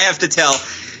 I have to tell,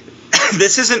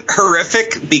 this isn't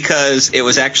horrific because it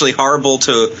was actually horrible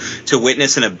to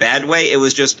witness in a bad way. It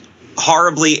was just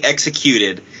horribly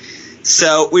executed.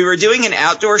 So we were doing an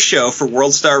outdoor show for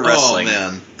World Star Wrestling. Oh,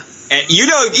 man. And you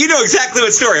know exactly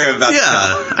what story I'm about to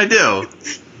tell. I do.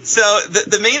 So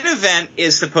the main event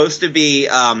is supposed to be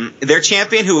their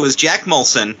champion, who was Jack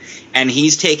Molson, and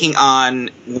he's taking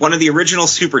on one of the original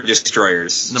Super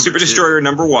Destroyers. Super Destroyer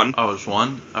number 1. Oh, it was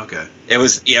 1? Okay. It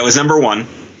was number 1.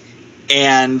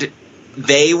 And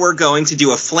they were going to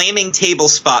do a flaming table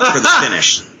spot for the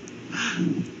finish.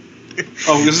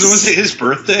 Oh, was it his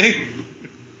birthday?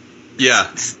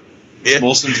 Yeah.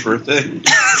 Molson's birthday?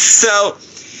 So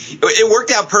it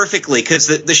worked out perfectly because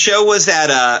the show was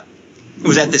at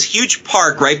this huge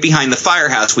park right behind the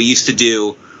firehouse we used to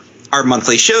do our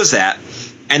monthly shows at.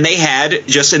 And they had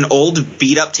just an old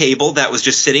beat-up table that was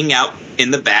just sitting out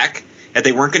in the back that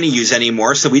they weren't going to use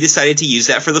anymore, so we decided to use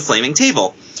that for the flaming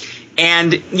table.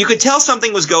 And you could tell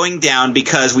something was going down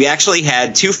because we actually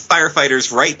had 2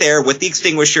 firefighters right there with the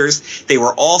extinguishers. They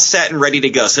were all set and ready to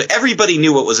go, so everybody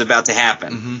knew what was about to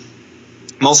happen.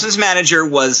 Mm-hmm. Molson's manager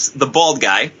was the bald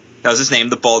guy. That was his name,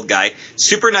 the bald guy.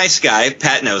 Super nice guy.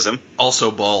 Pat knows him.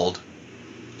 Also bald.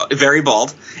 Very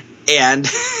bald. And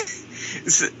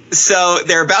so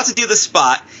they're about to do the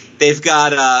spot. They've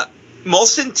got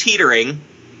Molson teetering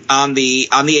on the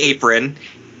apron,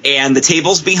 and the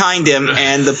table's behind him,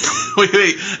 and the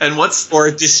wait, and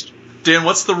Dan,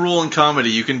 what's the rule in comedy?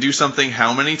 You can do something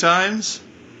how many times?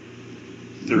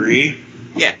 3.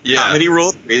 Yeah. Comedy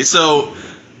rule. So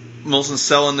Molson's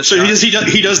selling the So shot.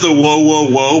 he does the whoa, whoa,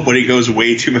 whoa, but he goes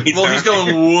way too many times. Well, he's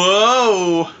going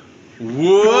whoa,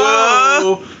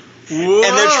 whoa, whoa,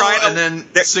 and they're trying to, and then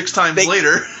 6 times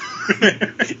later.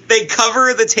 They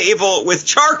cover the table with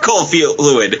charcoal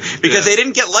fluid because they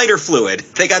didn't get lighter fluid.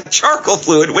 They got charcoal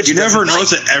fluid, which you never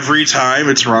notice it every time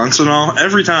it's Ronson.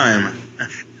 Every time.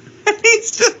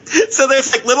 So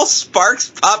there's like little sparks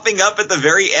popping up at the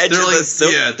very edge of the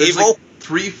silk there's table. like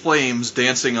 3 flames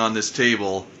dancing on this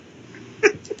table.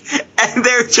 And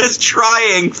they're just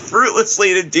trying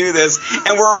fruitlessly to do this,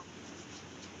 and we're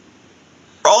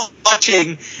all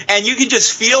watching, and you can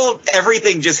just feel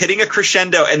everything just hitting a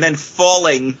crescendo and then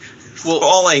falling.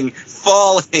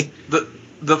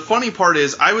 The funny part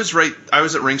is, I was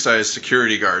at ringside as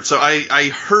security guard, so I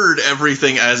heard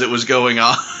everything as it was going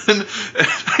on, and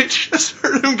I just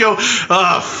heard him go,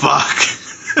 "Oh fuck!"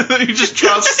 And then he just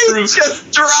drops through. He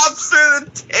just drops through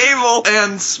the table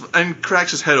and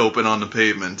cracks his head open on the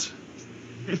pavement.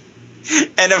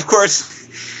 And of course,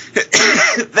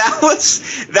 that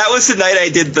was the night I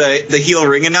did the heel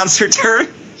ring announcer turn.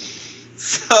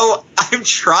 So I'm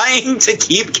trying to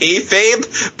keep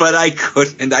kayfabe, but I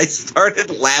couldn't. I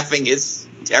started laughing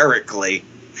hysterically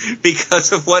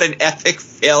because of what an epic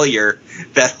failure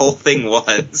that whole thing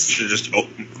was. Should have just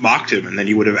mocked him, and then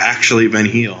he would have actually been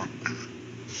heel.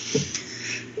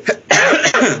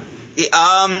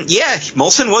 Yeah,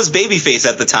 Molson was babyface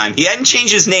at the time. He hadn't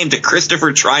changed his name to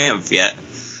Christopher Triumph yet.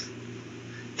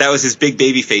 That was his big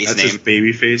babyface name. That's his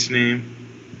babyface name?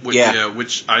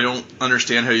 Which I don't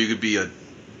understand how you could be a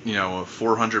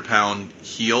 400-pound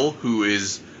heel who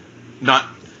is not,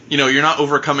 you're not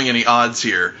overcoming any odds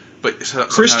here. But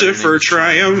Christopher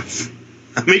Triumph.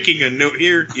 I'm making a note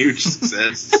here. You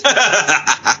success.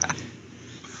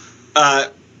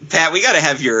 Pat, we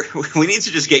need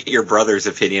to just get your brother's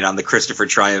opinion on the Christopher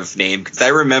Triumph name, because I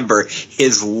remember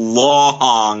his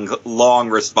long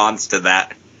response to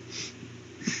that.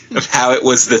 Of how it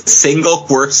was the single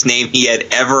worst name he had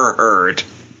ever heard.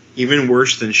 Even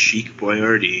worse than Chic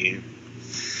Boyardee.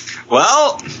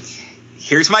 Well,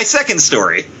 here's my second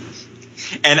story.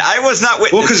 And I was not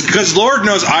witness. Well, because Lord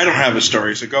knows I don't have a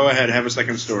story, so go ahead, have a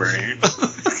second story.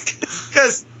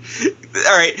 Because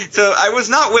All right, so I was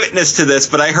not witness to this,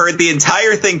 but I heard the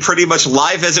entire thing pretty much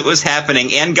live as it was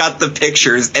happening and got the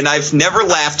pictures, and I've never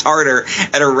laughed harder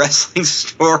at a wrestling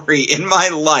story in my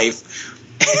life.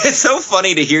 It's so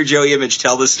funny to hear Joey Image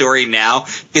tell the story now,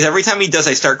 because every time he does,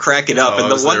 I start cracking up. Oh, and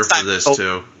I was the one there time, for this,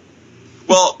 too.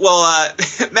 Well,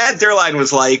 Matt Derline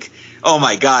was like, oh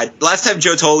my God, last time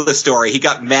Joe told the story, he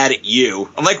got mad at you.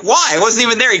 I'm like, why? I wasn't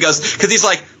even there. He goes, because he's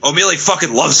like, O'Malley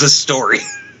fucking loves this story.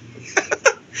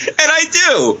 And I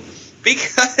do.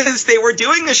 Because they were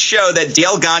doing a show that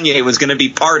Dale Gagne was going to be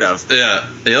part of. Yeah,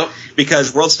 yep.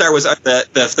 Because World Star was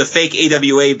the fake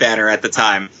AWA banner at the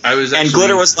time. I was and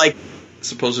Glitter was like...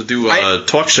 supposed to do a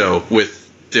talk show with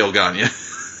Dale Gagne.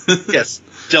 Yes.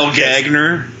 Del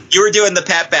Gagner. You were doing the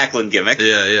Pat Backlund gimmick.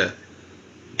 Yeah.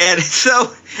 And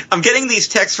so I'm getting these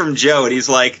texts from Joe, and he's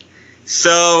like,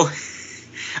 so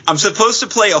I'm supposed to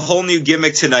play a whole new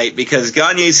gimmick tonight because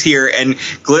Gagne's here and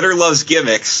Glitter loves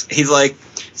gimmicks. He's like,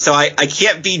 so I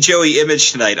can't be Joey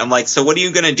Image tonight. I'm like, so what are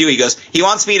you going to do? He goes, he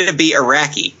wants me to be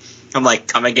Iraqi. I'm like,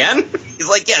 come again? He's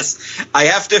like, yes, I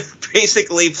have to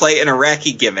basically play an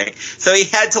Iraqi gimmick. So he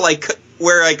had to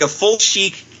wear a full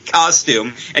chic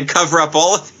costume and cover up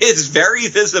all of his very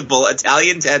visible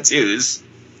Italian tattoos.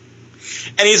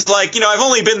 And he's like, I've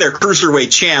only been their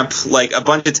cruiserweight champ a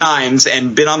bunch of times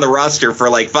and been on the roster for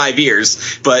 5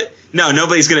 years, but no,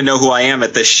 nobody's going to know who I am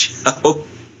at this show.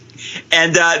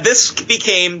 And this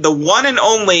became the one and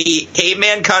only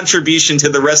Caveman contribution to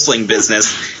the wrestling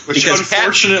business. Which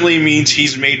unfortunately means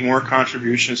he's made more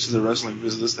contributions to the wrestling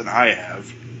business than I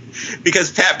have.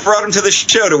 Because Pat brought him to the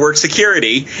show to work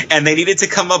security, and they needed to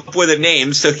come up with a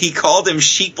name, so he called him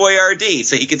Sheep Boy RD,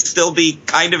 so he could still be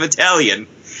kind of Italian.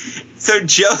 So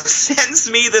Joe sends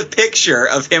me the picture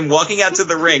of him walking out to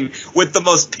the ring with the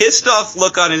most pissed off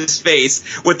look on his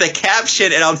face, with the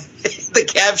caption, and the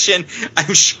caption,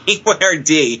 I'm Sheep Boy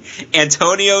RD.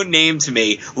 Antonio named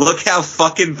me. Look how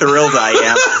fucking thrilled I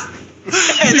am.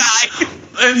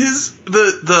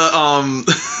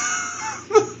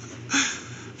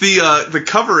 The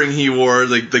covering he wore,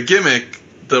 the gimmick,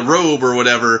 the robe or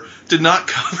whatever, did not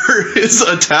cover his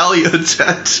Italian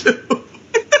tattoo.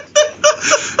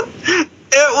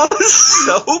 It was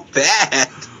so bad.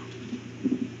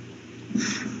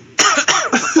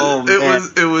 Oh man,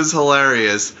 it was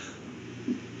hilarious.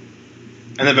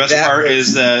 And the best part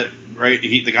is that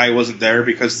the guy wasn't there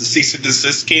because the cease and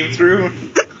desist came through.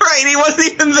 Right, he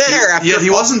wasn't even there. Yeah, he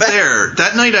wasn't there.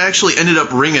 That night I actually ended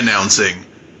up ring announcing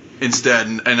instead,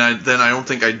 and then I don't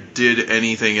think I did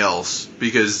anything else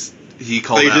because he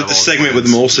called. They did the segment with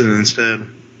Molson instead.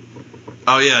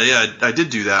 Oh yeah, I did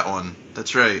do that one.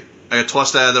 That's right. I got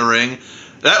tossed out of the ring.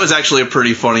 That was actually a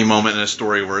pretty funny moment and a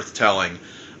story worth telling.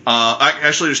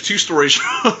 Actually, there's two stories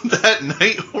from that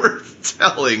night worth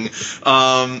telling.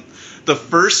 The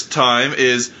first time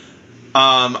is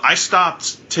I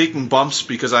stopped taking bumps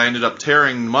because I ended up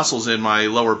tearing muscles in my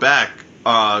lower back,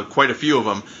 quite a few of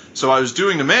them. So I was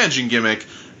doing the managing gimmick,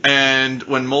 and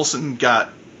when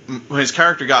his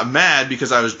character got mad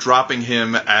because I was dropping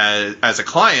him as a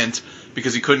client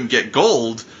because he couldn't get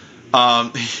gold,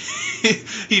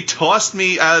 he tossed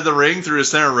me out of the ring through the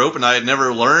center rope, and I had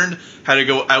never learned how to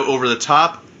go out over the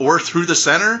top or through the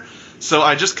center, so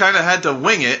I just kind of had to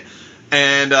wing it.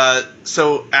 And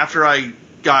so after I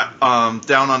got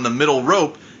down on the middle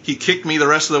rope, he kicked me the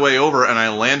rest of the way over, and I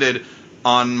landed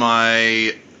on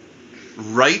my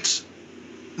right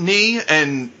knee,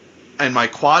 and my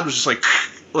quad was just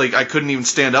like I couldn't even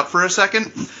stand up for a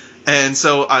second. And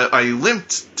so I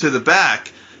limped to the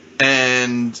back,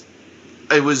 and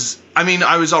I was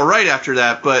all right after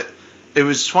that, but it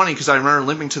was funny because I remember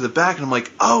limping to the back, and I'm like,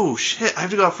 oh shit, I have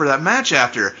to go out for that match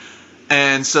after.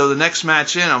 And so the next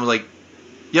match in, I was like,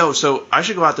 yo, so I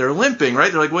should go out there limping,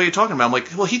 right? They're like, what are you talking about? I'm like,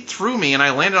 well, he threw me, and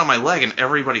I landed on my leg, and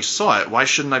everybody saw it. Why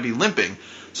shouldn't I be limping?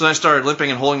 So then I started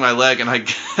limping and holding my leg, and I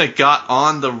got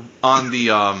on the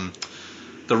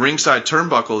ringside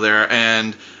turnbuckle there,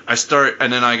 and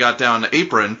then I got down the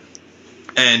apron,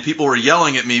 and people were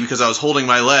yelling at me because I was holding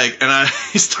my leg, and I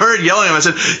started yelling at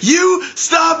them. I said, you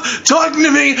stop talking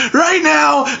to me right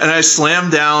now! And I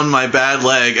slammed down my bad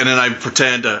leg, and then I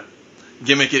pretended to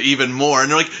gimmick it even more, and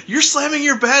they're like, you're slamming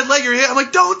your bad leg, I'm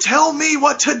like, don't tell me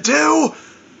what to do!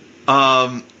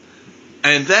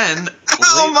 And then...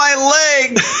 oh, my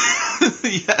leg!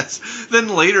 Yes. Then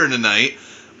later in the night,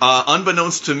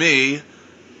 unbeknownst to me,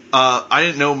 I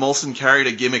didn't know Molson carried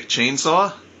a gimmick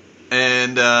chainsaw,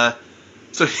 and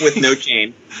so with no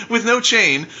chain. With no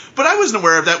chain, but I wasn't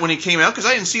aware of that when he came out because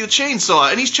I didn't see the chainsaw,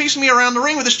 and he's chasing me around the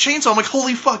ring with his chainsaw. I'm like,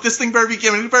 holy fuck, this thing better be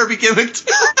gimmicked,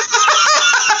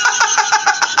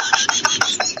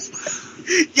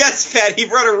 Yes, Pat, he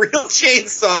brought a real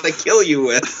chainsaw to kill you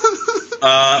with.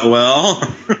 Well.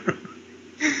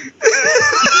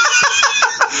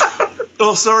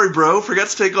 Oh, sorry, bro. Forgot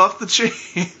to take off the chain.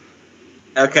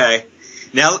 Okay.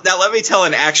 Now let me tell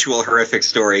an actual horrific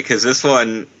story, because this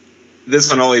one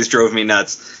always drove me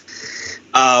nuts.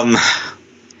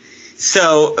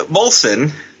 So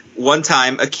Molson one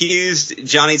time accused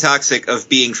Johnny Toxic of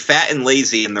being fat and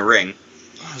lazy in the ring.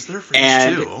 Oh, I was there for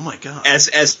this too. Oh my god.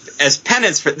 As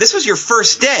penance for this was your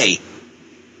first day,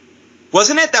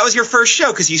 wasn't it? That was your first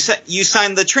show because you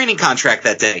signed the training contract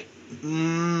that day.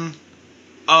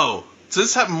 Oh, so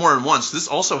this happened more than once. This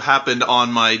also happened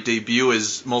on my debut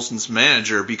as Molson's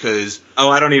manager because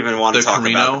I don't even want to talk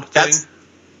Carino about it.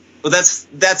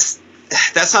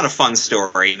 That's not a fun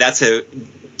story. That's a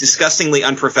disgustingly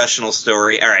unprofessional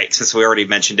story. All right, since we already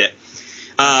mentioned it.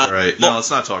 All right. No,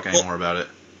 let's not talk anymore about it.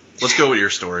 Let's go with your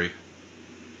story.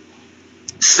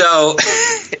 So,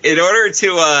 in order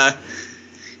to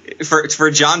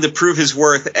for John to prove his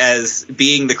worth as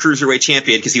being the Cruiserweight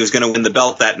champion, because he was going to win the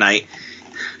belt that night,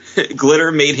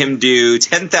 Glitter made him do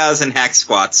 10,000 hack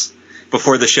squats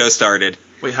before the show started.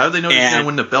 Wait, how did they know he was going to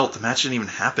win the belt? The match didn't even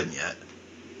happen yet.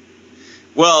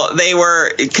 Well, they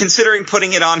were considering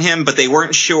putting it on him, but they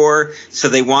weren't sure, so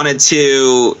they wanted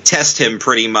to test him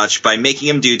pretty much by making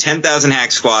him do 10,000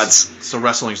 hack squats. So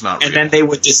wrestling's not real. And then they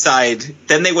would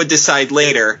decide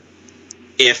later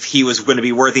if he was going to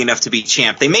be worthy enough to be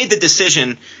champ. They made the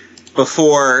decision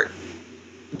before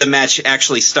the match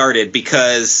actually started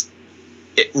because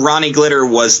Ronnie Glitter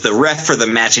was the ref for the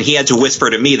match, and he had to whisper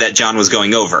to me that John was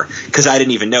going over because I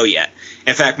didn't even know yet.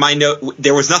 In fact, my note,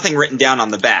 there was nothing written down on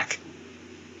the back.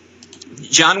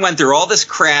 John went through all this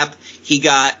crap. He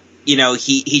got,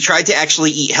 he tried to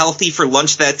actually eat healthy for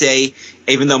lunch that day,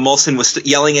 even though Molson was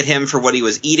yelling at him for what he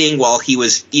was eating while he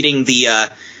was eating and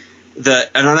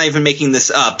I'm not even making this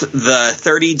up, the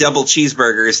 30 double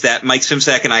cheeseburgers that Mike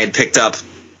Simsack and I had picked up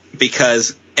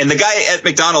and the guy at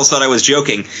McDonald's thought I was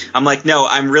joking. I'm like, no,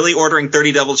 I'm really ordering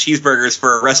 30 double cheeseburgers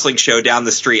for a wrestling show down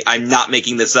the street. I'm not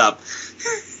making this up.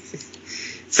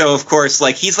 So, of course,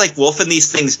 he's wolfing these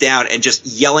things down and just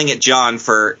yelling at John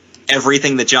for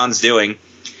everything that John's doing.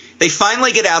 They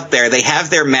finally get out there. They have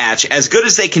their match. As good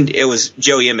as they can. It was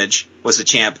Joey Image was the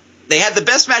champ. They had the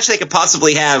best match they could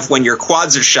possibly have when your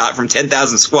quads are shot from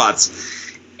 10,000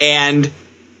 squats. And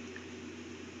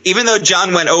even though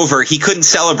John went over, he couldn't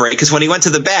celebrate because when he went to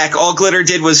the back, all Glitter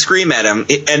did was scream at him.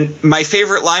 And my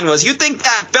favorite line was, "You think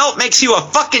that belt makes you a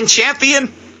fucking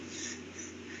champion?"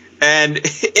 And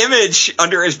Image,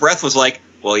 under his breath, was like,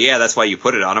 "Well, yeah, that's why you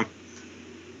put it on him."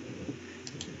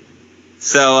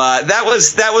 So that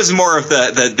was more of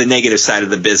the negative side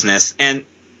of the business. And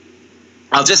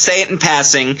I'll just say it in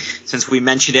passing, since we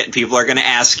mentioned it and people are going to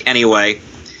ask anyway.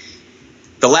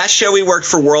 The last show we worked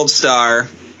for World Star,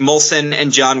 Molson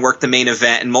and John worked the main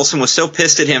event, and Molson was so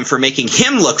pissed at him for making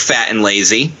him look fat and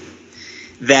lazy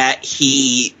that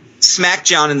he smacked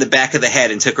John in the back of the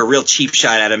head and took a real cheap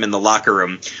shot at him in the locker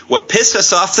room. What pissed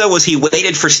us off, though, was he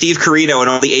waited for Steve Corino and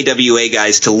all the AWA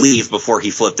guys to leave before he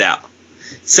flipped out.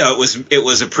 So it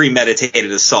was a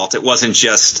premeditated assault. It wasn't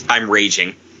just, I'm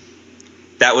raging.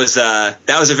 That was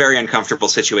a very uncomfortable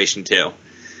situation, too.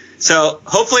 So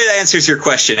hopefully that answers your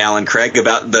question, Alan Craig,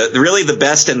 about the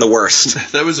best and the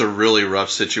worst. That was a really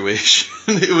rough situation.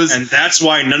 It was, and that's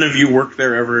why none of you work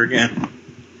there ever again.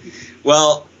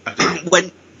 Well,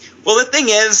 the thing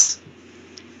is,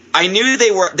 I knew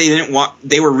they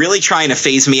were really trying to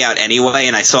phase me out anyway,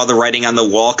 and I saw the writing on the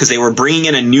wall because they were bringing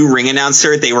in a new ring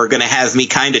announcer. They were going to have me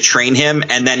kind of train him,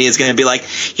 and then he's going to be like,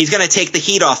 he's going to take the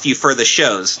heat off you for the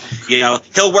shows.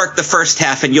 He'll work the first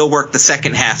half and you'll work the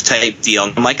second half type deal.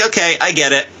 And I'm like, okay, I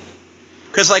get it.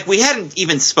 Because we hadn't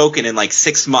even spoken in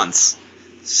 6 months,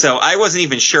 so I wasn't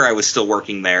even sure I was still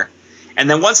working there. And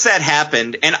then once that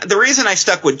happened, and the reason I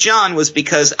stuck with John was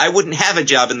because I wouldn't have a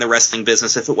job in the wrestling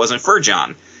business if it wasn't for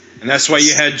John. And that's why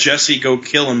you had Jesse go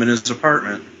kill him in his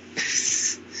apartment.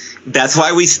 That's why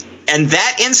and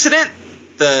that incident,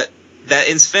 that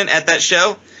incident at that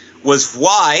show, was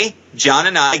why John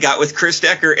and I got with Chris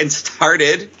Decker and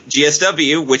started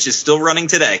GSW, which is still running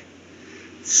today.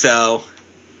 So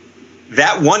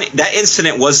that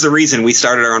incident was the reason we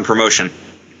started our own promotion.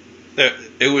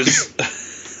 It was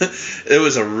it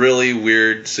was a really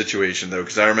weird situation though,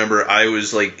 because I remember I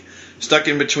was stuck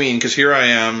in between, because here I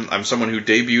am, I'm someone who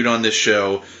debuted on this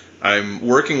show, I'm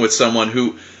working with someone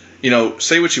who,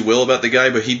 say what you will about the guy,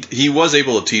 but he was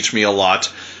able to teach me a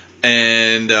lot,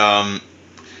 and then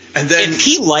if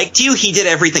he liked you, he did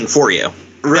everything for you.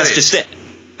 Right. That's just it.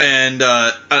 And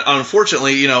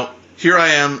unfortunately, here I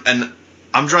am, and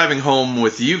I'm driving home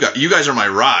with you guys. You guys are my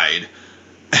ride,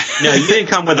 No, you didn't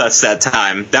come with us that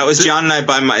time. That was John and I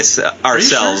by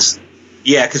ourselves. Sure?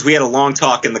 Yeah, because we had a long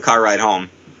talk in the car ride home.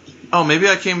 Oh, maybe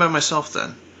I came by myself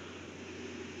then.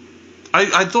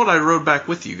 I thought I rode back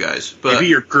with you guys, but Maybe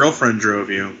your girlfriend drove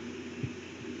you.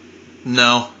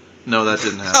 no, that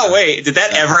didn't happen. Oh, wait, did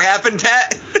that ever happen,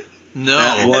 Pat? No,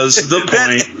 That was the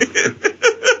point.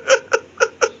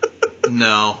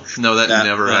 no, that That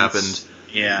never was- happened.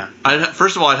 Yeah.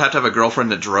 First of all, I'd have to have a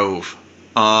girlfriend that drove,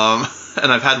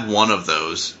 and I've had one of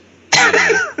those.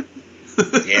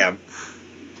 Yeah.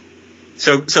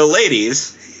 So,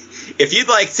 ladies, if you'd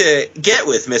like to get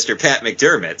with Mr. Pat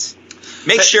McDermott,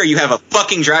 make sure you have a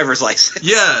fucking driver's license.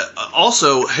 Yeah.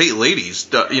 Also, hey, ladies,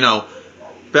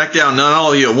 back down, not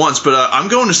all of you at once, but I'm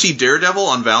going to see Daredevil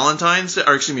on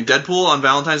Deadpool on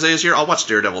Valentine's Day this year. I'll watch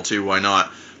Daredevil too. Why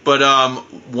not? But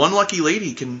one lucky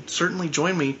lady can certainly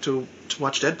join me to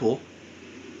watch Deadpool.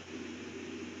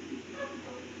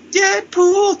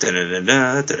 Deadpool.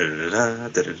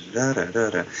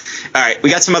 All right, we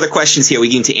got some other questions here we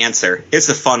need to answer. Here's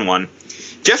the fun one.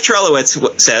 Jeff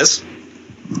Trelowitz says,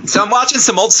 so I'm watching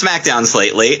some old SmackDowns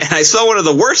lately, and I saw one of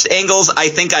the worst angles I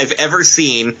think I've ever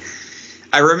seen.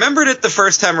 I remembered it the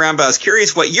first time around, but I was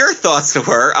curious what your thoughts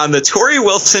were on the Tori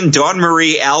Wilson, Dawn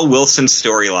Marie, Al Wilson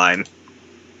storyline.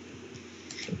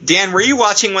 Dan, were you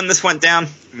watching when this went down?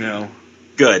 No.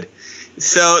 Good.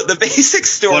 So the basic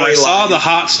storyline. But I saw the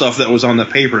hot stuff that was on the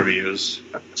pay-per-views.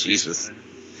 Jesus.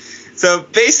 So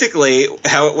basically,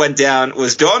 how it went down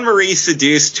was Dawn Marie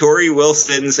seduced Tori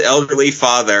Wilson's elderly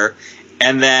father,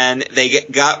 and then they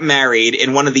got married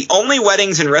in one of the only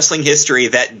weddings in wrestling history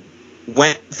that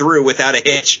went through without a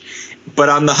hitch. But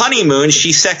on the honeymoon,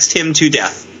 she sexed him to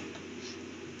death.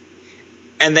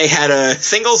 And they had a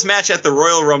singles match at the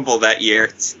Royal Rumble that year,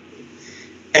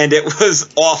 and it was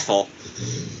awful.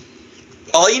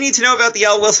 All you need to know about the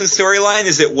Al Wilson storyline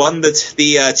is it won the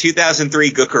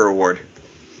 2003 Gooker Award.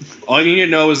 All you need to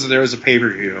know is that there was a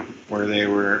pay-per-view where they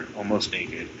were almost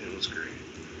naked. It was great.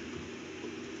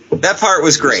 That part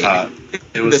was great.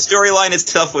 It was The storyline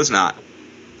itself was not.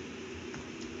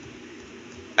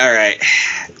 All right.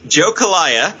 Joe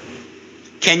Kalaya,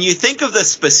 can you think of the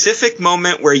specific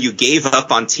moment where you gave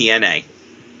up on TNA?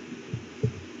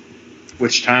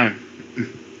 Which time?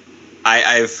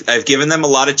 I've given them a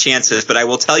lot of chances, but I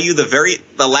will tell you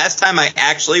the last time I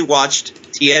actually watched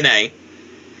TNA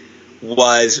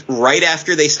was right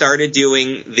after they started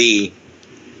doing the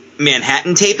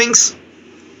Manhattan tapings,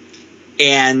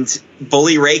 and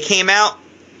Bully Ray came out,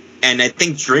 and I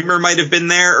think Dreamer might have been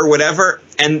there or whatever,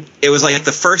 and it was like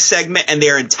the first segment, and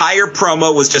their entire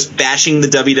promo was just bashing the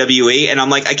WWE, and I'm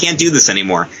like, I can't do this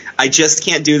anymore. I just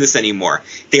can't do this anymore.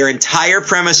 Their entire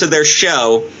premise of their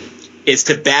show is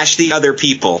to bash the other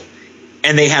people,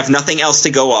 and they have nothing else to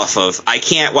go off of. I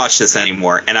can't watch this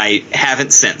anymore, and I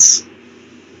haven't since.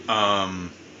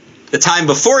 The time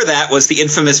before that was the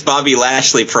infamous Bobby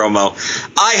Lashley promo.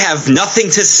 I have nothing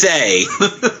to say.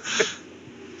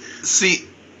 See,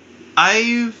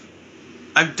 I've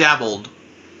dabbled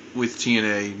with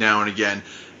TNA now and again,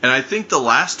 and I think the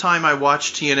last time I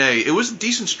watched TNA, it was a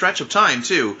decent stretch of time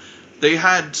too. They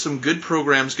had some good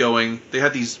programs going. They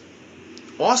had these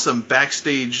awesome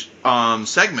backstage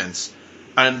segments,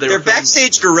 and their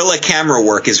backstage guerrilla camera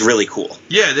work is really cool.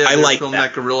 Yeah, I like filmed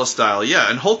that guerrilla style. Yeah,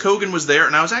 and Hulk Hogan was there,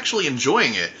 and I was actually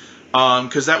enjoying it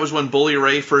because that was when Bully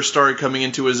Ray first started coming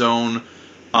into his own.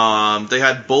 They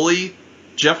had Bully,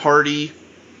 Jeff Hardy,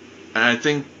 and I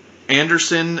think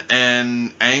Anderson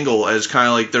and Angle as kind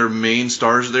of like their main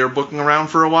stars they were booking around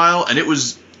for a while, and it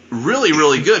was really,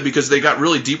 really good because they got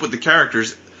really deep with the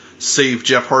characters, save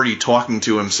Jeff Hardy talking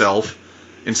to himself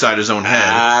inside his own head.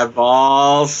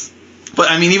 Eyeballs. But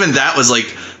I mean, even that was like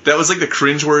the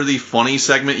cringeworthy, funny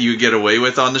segment you could get away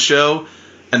with on the show,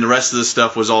 and the rest of the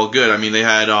stuff was all good. I mean, they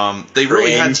had they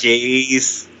had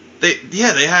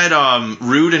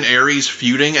Rude and Aries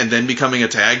feuding and then becoming a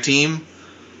tag team.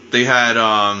 They had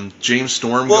James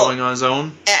Storm going on his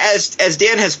own. As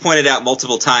Dan has pointed out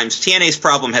multiple times, TNA's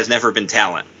problem has never been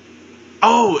talent.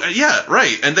 Oh yeah,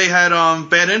 right. And they had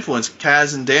Bad Influence,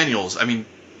 Kaz and Daniels. I mean,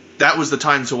 that was the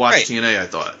time to watch TNA, I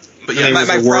thought. But yeah, they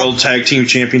were the world tag team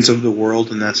champions of the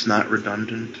world, and that's not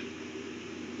redundant.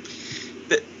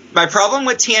 My problem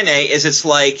with TNA is it's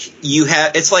like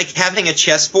having a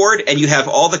chessboard and you have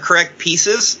all the correct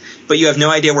pieces, but you have no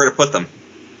idea where to put them.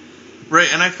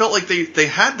 Right, and I felt like they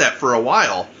had that for a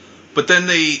while, but then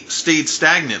they stayed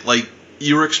stagnant. Like,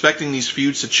 you were expecting these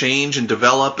feuds to change and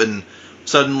develop, and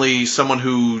suddenly someone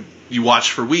who you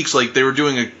watched for weeks, like they were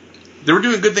doing a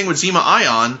good thing with Zema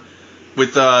Ion,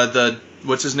 with the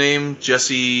what's his name,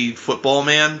 Jesse Football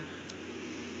Man,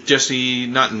 Jesse,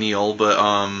 not Neil, but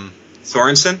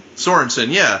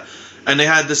Sorensen, yeah. And they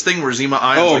had this thing where Zema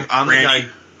Ion was like, I'm the guy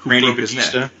who broke his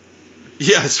neck.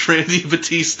 Yes, Randy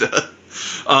Batista.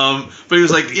 But he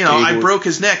was like, I broke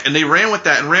his neck. And they ran with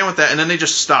that, and then they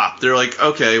just stopped. They're like,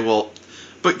 okay, well...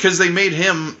 But because they made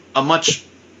him a much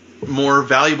more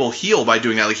valuable heel by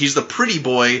doing that. Like, he's the pretty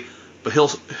boy, but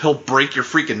he'll break your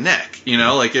freaking neck.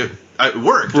 Like, it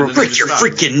worked. Break your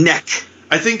freaking neck.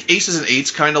 I think Aces and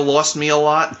Eights kind of lost me a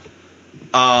lot.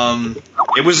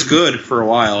 It was good for a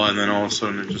while, and then all of a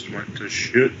sudden it just went to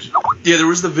shit. Yeah, there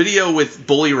was the video with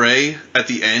Bully Ray at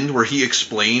the end where he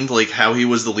explained like how he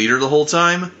was the leader the whole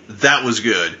time. That was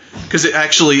good because it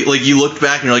actually like you looked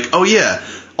back and you're like, oh yeah,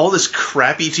 all this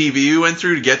crappy TV we went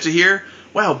through to get to here.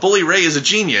 Wow, Bully Ray is a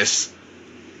genius.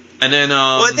 And then,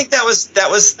 well, I think that was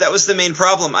the main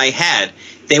problem I had.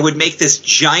 They would make this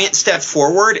giant step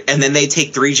forward, and then they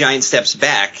take 3 giant steps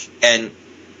back, and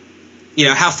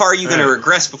how far are you going to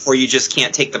regress before you just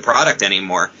can't take the product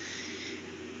anymore?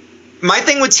 My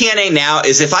thing with TNA now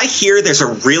is if I hear there's a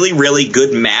really, really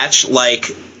good match, like,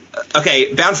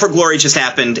 okay, Bound for Glory just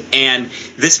happened, and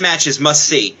this match is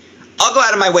must-see, I'll go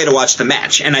out of my way to watch the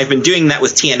match, and I've been doing that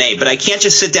with TNA, but I can't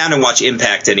just sit down and watch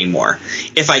Impact anymore.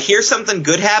 If I hear something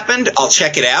good happened, I'll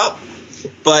check it out,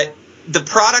 but the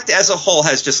product as a whole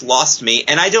has just lost me,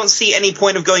 and I don't see any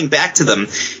point of going back to them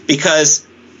because...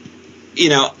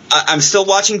 I'm still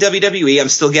watching WWE. I'm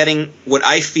still getting what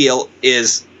I feel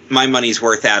is my money's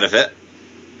worth out of it,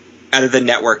 out of the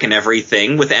network and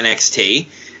everything with NXT.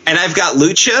 And I've got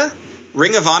Lucha.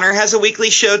 Ring of Honor has a weekly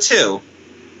show too.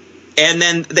 And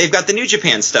then they've got the New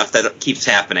Japan stuff that keeps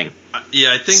happening.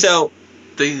 Yeah, I think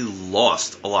they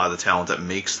lost a lot of the talent that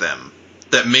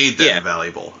made them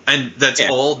valuable. And that's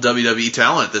all WWE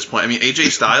talent at this point. I mean,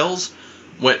 AJ Styles,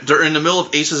 they're in the middle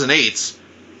of Aces and Eights.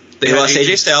 They lost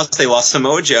AJ Styles. They lost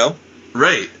Samoa Joe.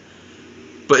 Right.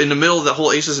 But in the middle of the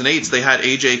whole Aces and Eights, they had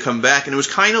AJ come back, and it was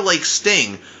kind of like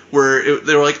Sting, where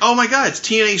they were like, oh my god, it's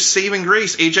TNA's saving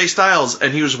grace, AJ Styles.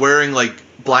 And he was wearing, like,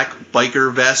 black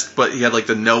biker vest, but he had, like,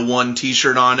 the No One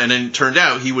t-shirt on, and then it turned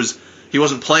out he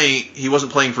wasn't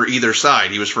playing for either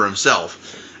side. He was for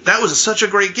himself. That was such a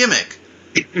great gimmick.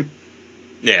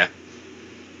 Yeah.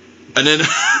 And then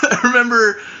I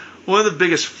remember one of the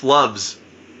biggest flubs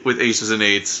with Aces and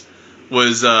Eights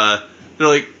was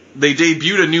they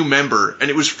debuted a new member, and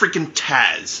it was freaking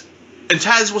Taz. And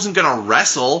Taz wasn't going to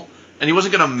wrestle, and he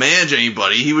wasn't going to manage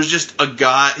anybody. He was just a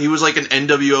guy. He was like an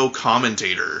NWO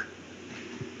commentator.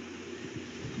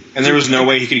 And there was no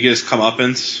way he could get his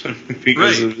comeuppance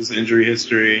because of his injury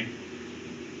history.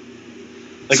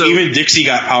 Even Dixie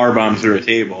got powerbombed through a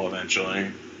table eventually.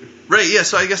 Right, yeah,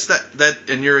 so I guess that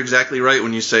and you're exactly right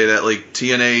when you say that, like,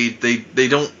 TNA, they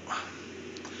don't...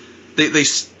 They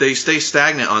stay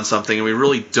stagnant on something, and we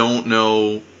really don't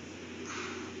know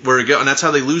where to go, and that's how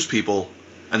they lose people.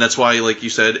 And that's why, like you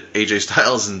said, AJ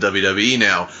Styles in WWE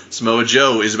now. Samoa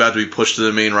Joe is about to be pushed to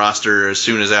the main roster as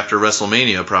soon as after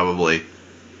WrestleMania, probably.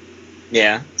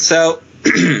 Yeah, so,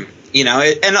 and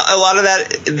a lot of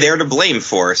that they're to blame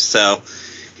for, so,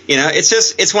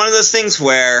 it's one of those things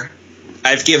where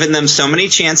I've given them so many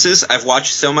chances, I've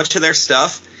watched so much of their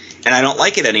stuff, and I don't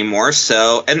like it anymore,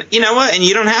 so... And you know what? And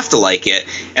you don't have to like it.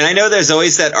 And I know there's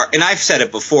always that... And I've said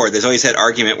it before, there's always that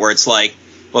argument where it's like,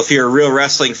 well, if you're a real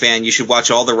wrestling fan, you should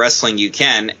watch all the wrestling you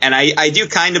can. And I do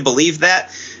kind of believe that,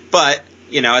 but,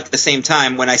 at the same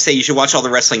time, when I say you should watch all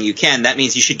the wrestling you can, that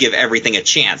means you should give everything a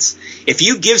chance. If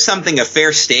you give something a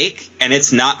fair stake, and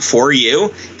it's not for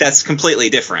you, that's completely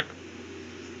different.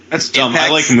 That's dumb. I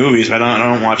like movies, but I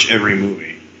don't watch every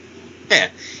movie. Yeah.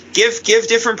 Give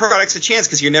different products a chance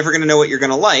because you're never going to know what you're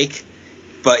going to like.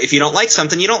 But if you don't like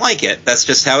something, you don't like it. That's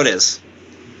just how it is.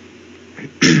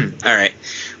 All right.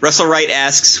 Russell Wright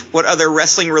asks, what other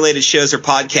wrestling-related shows or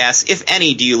podcasts, if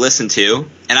any, do you listen to?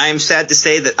 And I am sad to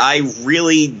say that I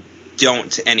really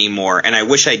don't anymore, and I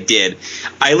wish I did.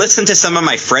 I listen to some of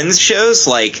my friends' shows,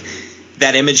 like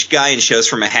That Image Guy and Shows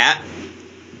from a Hat,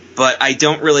 but I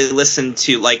don't really listen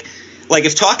to, like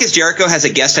if Talk is Jericho has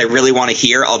a guest I really want to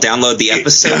hear, I'll download the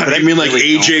episode. But I mean like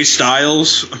really AJ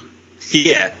Styles?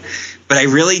 Yeah. But I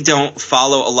really don't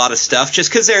follow a lot of stuff just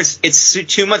because it's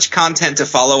too much content to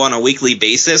follow on a weekly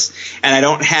basis, and I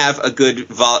don't have a good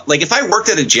if I worked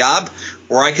at a job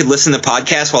where I could listen to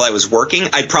podcasts while I was working,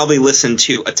 I'd probably listen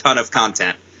to a ton of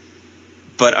content.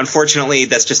 But unfortunately,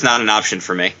 that's just not an option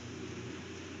for me.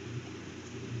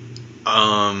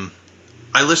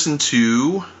 I listen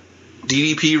to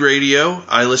DDP Radio.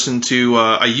 I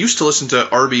used to listen to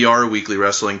RBR Weekly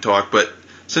Wrestling Talk, but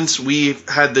since we've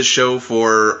had this show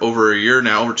for over a year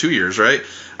now, over 2 years, right?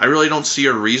 I really don't see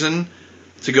a reason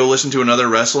to go listen to another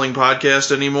wrestling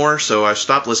podcast anymore, so I've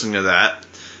stopped listening to that.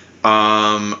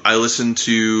 I listen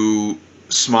to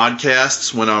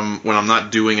Smodcasts when I'm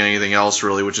not doing anything else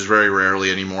really, which is very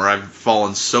rarely anymore. I've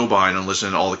fallen so behind on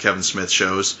listening to all the Kevin Smith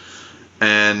shows,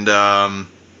 and I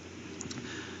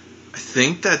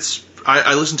think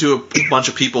I listen to a bunch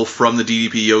of people from the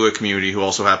DDP yoga community who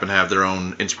also happen to have their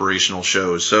own inspirational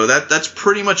shows. So that's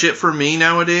pretty much it for me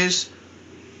nowadays.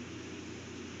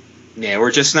 Yeah,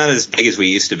 we're just not as big as we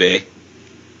used to be.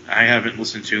 I haven't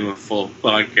listened to a full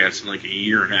podcast in like a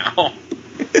year now.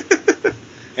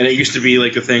 And it used to be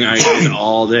like a thing I did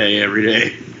all day, every day.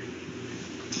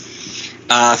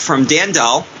 From Dan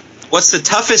Dahl, what's the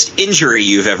toughest injury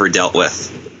you've ever dealt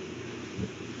with?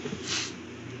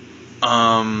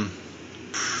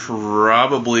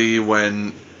 Probably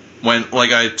when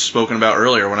like I'd spoken about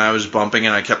earlier, when I was bumping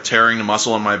and I kept tearing the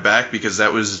muscle on my back, because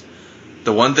that was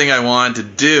the one thing I wanted to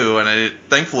do, and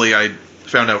thankfully I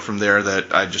found out from there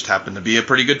that I just happened to be a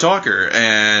pretty good talker,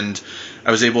 and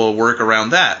I was able to work around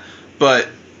that. But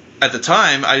at the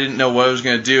time, I didn't know what I was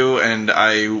going to do, and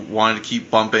I wanted to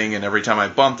keep bumping, and every time I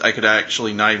bumped, I could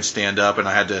actually not even stand up, and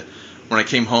when I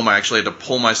came home, I actually had to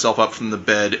pull myself up from the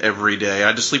bed every day. I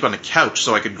had to sleep on the couch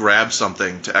so I could grab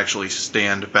something to actually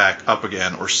stand back up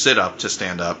again, or sit up to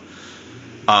stand up.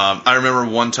 I remember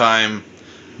one time,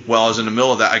 while I was in the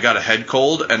middle of that, I got a head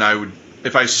cold, and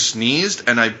if I sneezed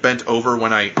and I bent over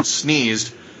when I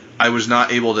sneezed, I was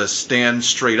not able to stand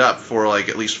straight up for like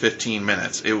at least 15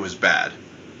 minutes. It was bad.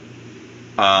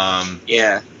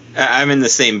 Yeah, I'm in the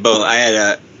same boat. I had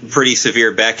a pretty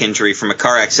severe back injury from a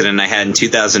car accident I had in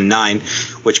 2009,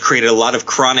 which created a lot of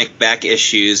chronic back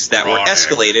issues that were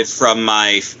escalated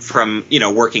from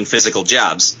working physical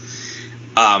jobs.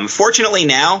 Fortunately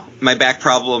now, my back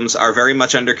problems are very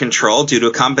much under control due to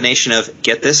a combination of,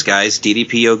 get this guys,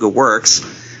 DDP Yoga works,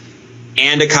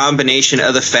 and a combination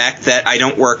of the fact that I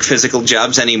don't work physical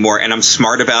jobs anymore, and I'm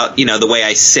smart about, the way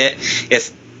I sit.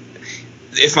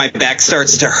 If my back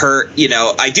starts to hurt,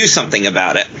 I do something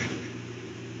about it.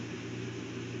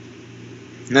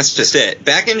 And that's just it.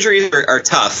 Back injuries are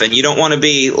tough, and you don't want to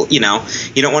be, you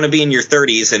don't want to be in your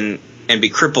 30s and be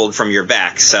crippled from your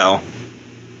back, so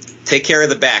take care of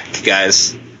the back,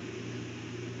 guys.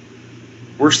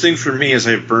 Worst thing for me is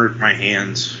I burned my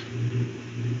hands.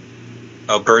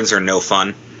 Oh, burns are no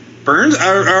fun. Burns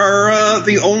are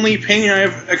the only pain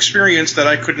I've experienced that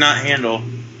I could not handle.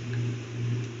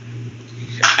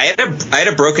 I had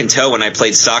a broken toe when I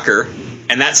played soccer,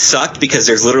 and that sucked because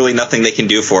there's literally nothing they can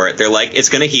do for it. They're like, it's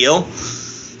going to heal.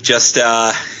 Just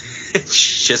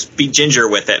be ginger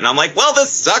with it. And I'm like, well,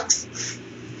 this sucks.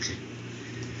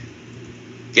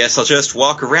 Guess I'll just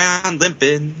walk around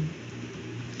limping.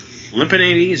 Limping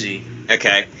ain't easy.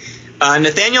 Okay.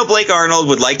 Nathaniel Blake Arnold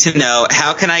would like to know,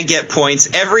 how can I get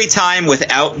points every time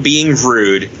without being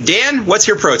rude? Dan, what's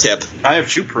your pro tip? I have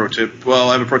two pro tips. Well,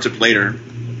 I have a pro tip later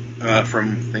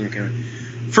from thing.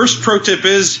 First pro tip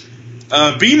is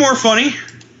be more funny.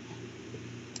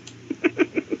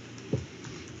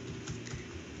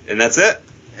 And that's it.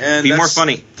 And be more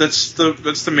funny. That's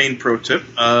the main pro tip.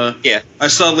 Yeah. I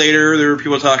saw later there were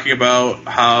people talking about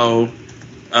how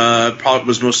probably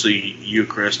was mostly you,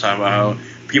 Chris, talking about how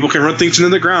people can run things into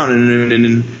the ground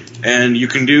and you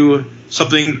can do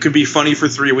something could be funny for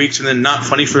 3 weeks and then not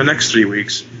funny for the next 3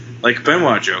 weeks, like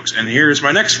Benoit jokes. And here's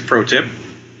my next pro tip: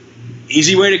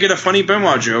 easy way to get a funny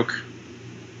Benoit joke.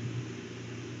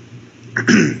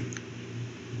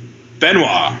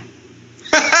 Benoit.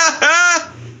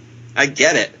 I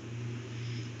get it.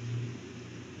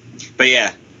 But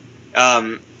yeah,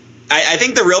 I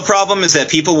think the real problem is that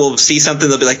people will see something,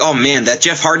 they'll be like, oh man, that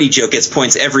Jeff Hardy joke gets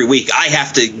points every week, I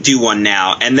have to do one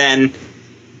now, and then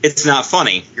it's not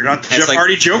funny. You're not the Jeff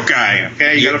Hardy joke guy,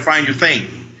 okay? You gotta find your thing.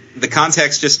 The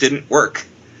context just didn't work.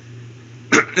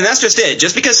 And that's just it.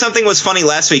 Just because something was funny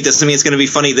last week doesn't mean it's going to be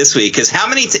funny this week. Because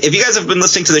if you guys have been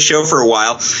listening to the show for a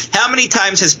while, how many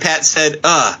times has Pat said,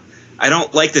 I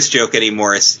don't like this joke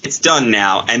anymore, it's done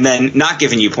now, and then not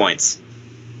giving you points?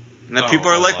 And then people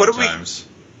are like, what do we...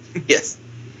 Yes.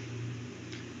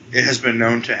 It has been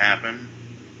known to happen.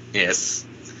 Yes.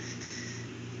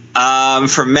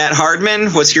 From Matt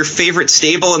Hardman, what's your favorite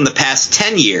stable in the past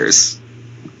 10 years?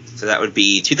 So that would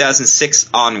be 2006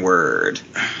 onward.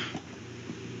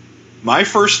 My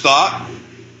first thought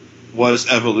was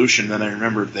Evolution, then I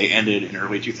remembered they ended in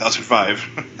early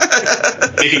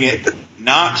 2005. Making it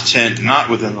not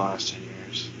within the last 10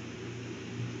 years.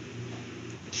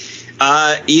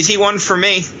 Easy one for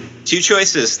me. Two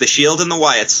choices, the Shield and the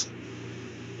Wyatts.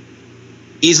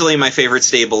 Easily my favorite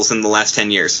stables in the last 10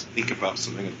 years. Think about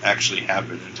something that actually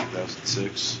happened in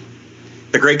 2006.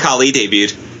 The Great Khali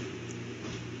debuted.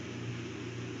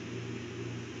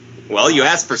 Well, you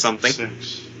asked for something.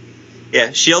 6.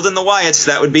 Yeah, Shield and the Wyatts,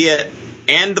 that would be it.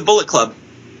 And the Bullet Club.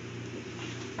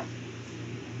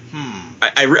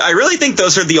 I really think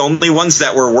those are the only ones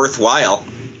that were worthwhile.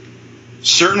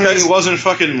 Certainly wasn't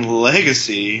fucking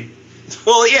Legacy.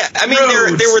 Well, yeah, I mean,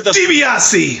 there were the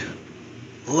DiBiase.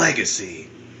 Legacy.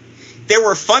 There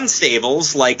were fun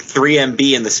stables like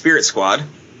 3MB and the Spirit Squad.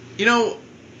 You know,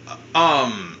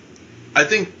 I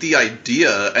think the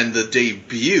idea and the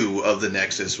debut of the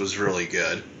Nexus was really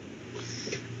good.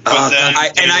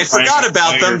 I forgot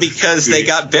about them because they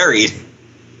got buried.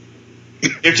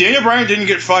 If Daniel Bryan didn't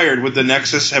get fired, would the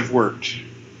Nexus have worked?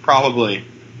 Probably.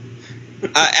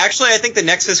 Actually, I think the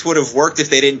Nexus would have worked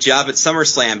if they didn't job at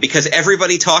SummerSlam, because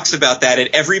everybody talks about that, and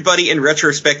everybody in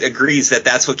retrospect agrees that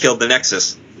that's what killed the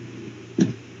Nexus.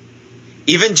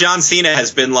 Even John Cena has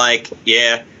been like,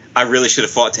 yeah, I really should have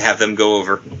fought to have them go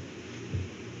over.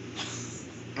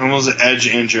 Almost Edge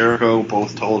and Jericho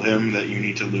both told him that you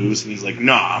need to lose, and he's like,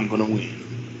 nah, I'm going to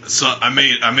win. So I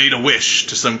made a wish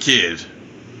to some kid.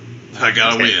 I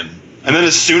gotta win. And then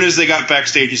as soon as they got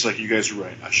backstage, he's like, you guys are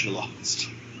right, I should have lost.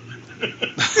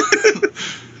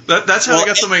 That's how he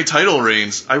got so many title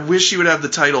reigns. I wish he would have the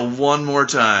title one more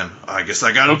time. I guess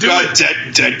I gotta do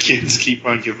it. Dead kids keep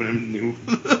on giving him new.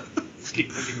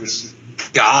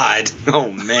 God. Oh,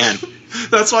 man.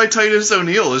 That's why Titus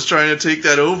O'Neil is trying to take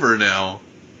that over now.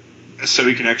 So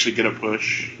he can actually get a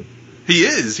push. He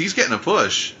is. He's getting a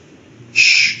push.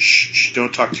 Shh.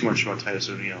 Don't talk too much about Titus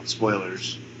O'Neil.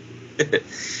 Spoilers.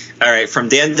 All right, from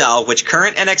Dan Dahl, which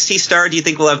current NXT star do you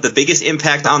think will have the biggest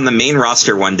impact on the main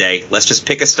roster one day? Let's just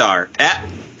pick a star. Pat?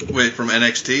 Wait, from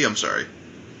NXT? I'm sorry.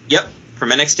 Yep,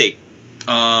 from NXT.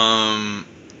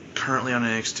 Currently on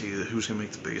NXT, who's going to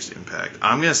make the biggest impact?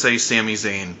 I'm going to say Sami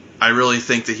Zayn. I really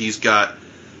think that he's got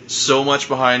so much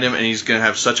behind him, and he's going to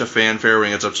have such a fanfare when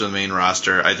he gets up to the main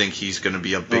roster. I think he's going to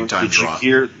be a big-time draw. Did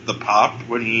you hear the pop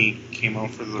when he came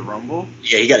out for the Rumble?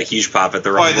 Yeah, he got a huge pop at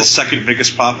the Rumble. Probably the second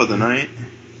biggest pop of the night.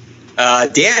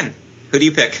 Dan, who do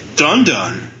you pick? Dun.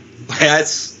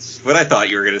 That's what I thought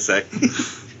you were going to say.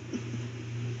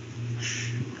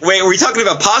 Wait, were we talking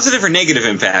about positive or negative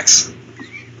impacts?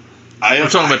 We're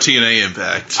talking about TNA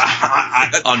Impact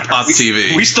on Pop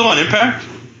TV. We still on Impact?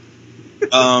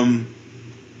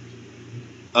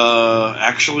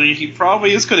 Actually, he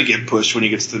probably is going to get pushed when he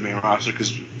gets to the main roster, because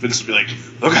Vince will be like,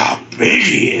 look how big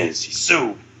he is. He's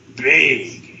so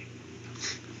big.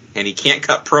 And he can't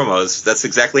cut promos. That's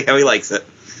exactly how he likes it.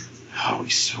 Oh,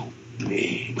 he's so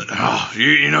big. Oh,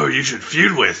 you know you should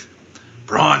feud with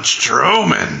Braun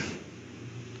Strowman.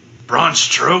 Braun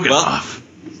Stroganoff.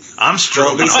 I'm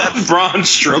Stroganoff. Braun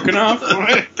Stroganoff?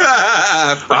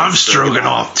 I'm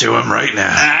Stroganoff to him right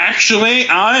now. Actually,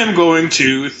 I am going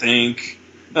to think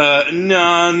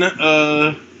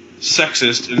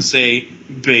non-sexist and say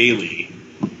Bayley.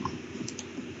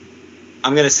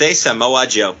 I'm going to say Samoa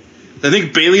Joe. I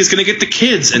think Bayley is going to get the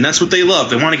kids, and that's what they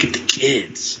love. They want to get the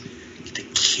kids. Get the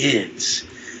kids.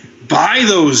 Buy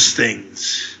those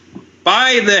things.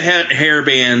 Buy the hair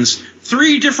bands.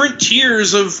 3 different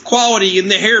tiers of quality in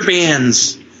the hair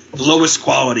bands. The lowest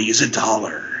quality is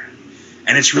 $1.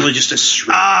 And it's really just a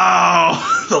strip.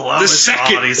 Oh, the lowest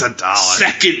quality is $1.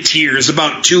 Second tier is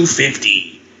about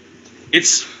 $2.50.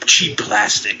 It's cheap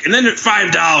plastic. And then at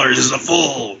 $5 is a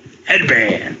full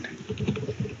headband.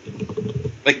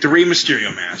 Like the Rey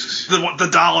Mysterio masks. The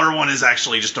 $1 one is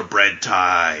actually just a bread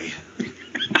tie.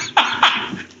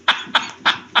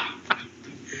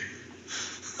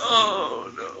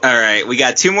 Oh, no. All right, we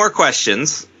got 2 more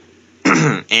questions.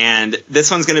 And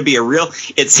this one's going to be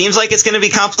it seems like it's going to be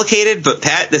complicated, but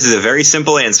Pat, this is a very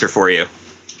simple answer for you.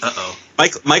 Uh-oh.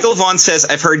 Michael Vaughn says,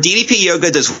 I've heard DDP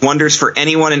Yoga does wonders for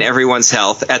anyone and everyone's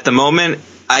health. At the moment,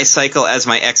 I cycle as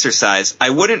my exercise.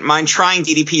 I wouldn't mind trying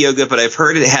DDP Yoga, but I've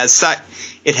heard it has side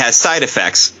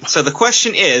effects. So the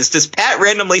question is, does Pat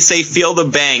randomly say feel the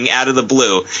bang out of the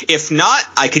blue? If not,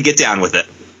 I could get down with it.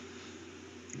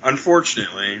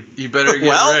 Unfortunately. You better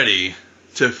get ready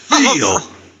to feel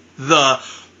the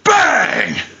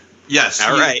bang! Yes.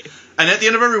 All right. And at the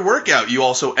end of every workout, you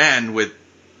also end with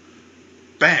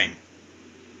bang.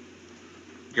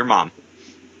 Your mom.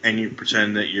 And you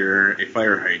pretend that you're a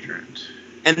fire hydrant.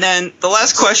 And then the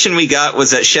last question we got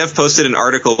was that Chev posted an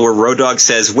article where Road Dogg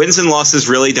says wins and losses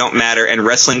really don't matter and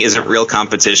wrestling isn't real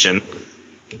competition.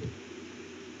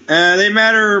 They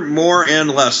matter more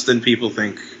and less than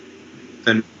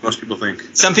than most people think.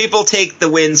 Some people take the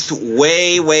wins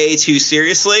way, way too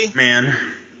seriously.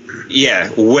 Man. Yeah,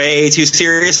 way too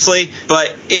seriously.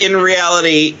 But in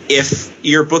reality, if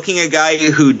you're booking a guy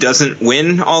who doesn't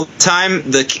win all the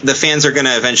time, the fans are going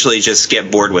to eventually just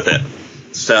get bored with it.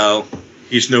 So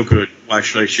he's no good. Why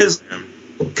should I choose him?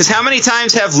 Because how many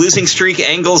times have losing streak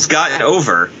angles gotten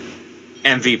over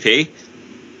MVP?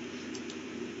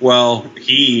 Well,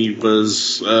 he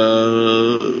was.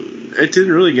 It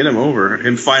didn't really get him over.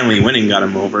 Him finally winning got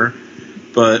him over,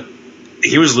 but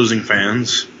he was losing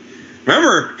fans.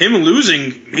 Remember, him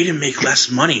losing made him make less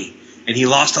money, and he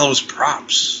lost all his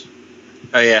props.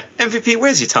 Oh yeah, MVP.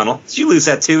 Where's your tunnel? Did you lose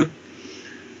that too?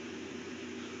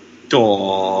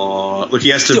 Look, he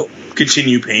has to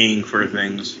continue paying for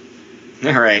things.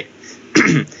 All right.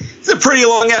 It's a pretty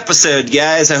long episode,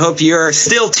 guys. I hope you're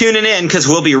still tuning in because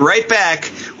we'll be right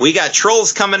back. We got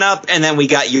Trolls coming up, and then we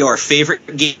got your favorite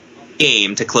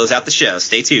game to close out the show.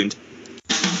 Stay tuned.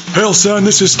 Hell, son,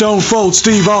 this is Stone Cold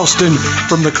Steve Austin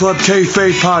from the Club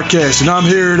K-Fade podcast, and I'm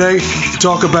here today to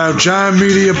talk about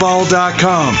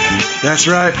GiantMediaBall.com. That's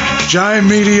right,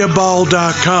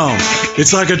 GiantMediaBall.com.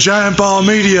 It's like a giant ball of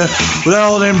media with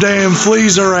all them damn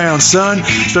fleas around, son,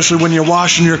 especially when you're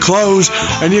washing your clothes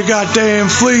and you got damn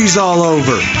fleas all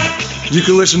over. You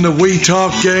can listen to We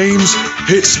Talk Games,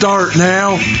 Hit Start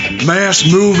Now, Mass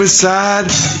Move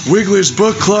Aside, Wiggly's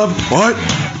Book Club. What?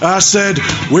 I said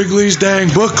Wiggly's dang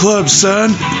book club,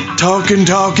 son. Talking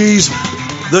Talkies,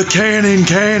 The Cannon,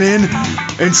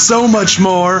 and so much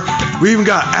more. We even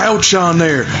got Ouch on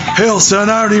there. Hell, son,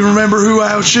 I don't even remember who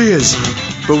Ouch is.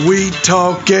 But We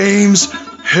Talk Games,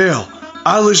 hell,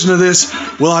 I listen to this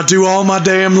while I do all my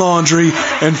damn laundry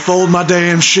and fold my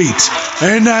damn sheets.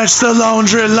 And that's the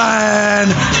laundry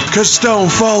line, 'cause Stone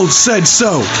Cold said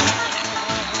so.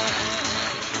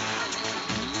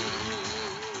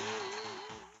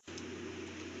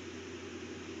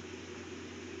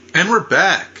 And we're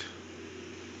back.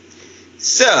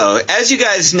 So, as you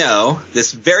guys know,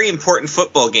 this very important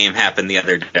football game happened the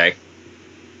other day.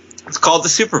 It's called the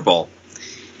Super Bowl.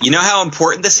 You know how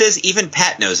important this is? Even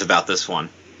Pat knows about this one.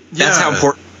 That's how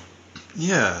important.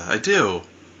 Yeah, I do.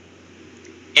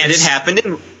 And it happened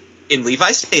in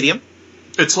Levi Stadium.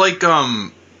 It's like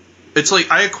I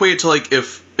equate it to like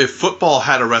if football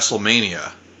had a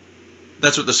WrestleMania.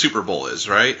 That's what the Super Bowl is,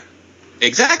 right?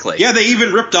 Exactly. Yeah, they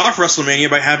even ripped off WrestleMania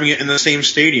by having it in the same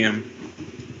stadium.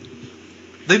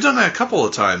 They've done that a couple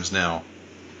of times now.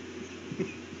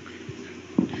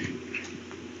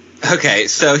 Okay,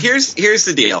 so here's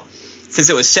the deal. Since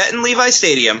it was set in Levi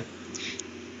Stadium,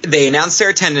 they announced their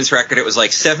attendance record. It was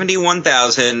like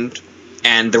 71,000,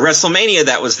 and the WrestleMania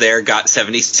that was there got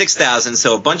 76,000.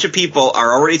 So a bunch of people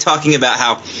are already talking about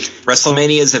how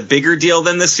WrestleMania is a bigger deal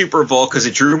than the Super Bowl because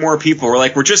it drew more people.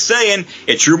 We're just saying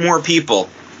it drew more people.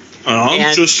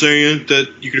 I'm just saying that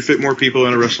you could fit more people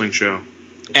in a wrestling show.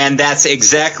 And that's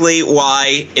exactly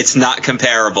why it's not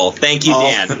comparable. Thank you,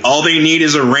 Dan. All they need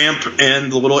is a ramp and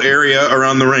the little area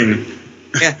around the ring.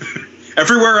 Yeah.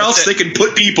 Everywhere else, they can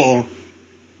put people.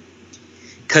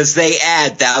 Because they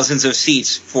add thousands of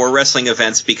seats for wrestling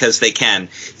events because they can.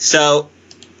 So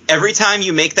every time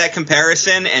you make that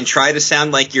comparison and try to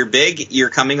sound like you're big, you're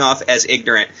coming off as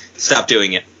ignorant. Stop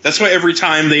doing it. That's why every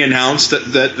time they announced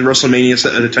that the WrestleMania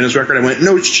set an attendance record, I went,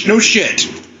 no shit.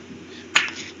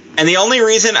 And the only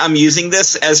reason I'm using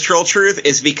this as Troll Truth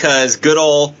is because good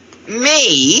old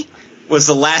me was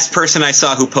the last person I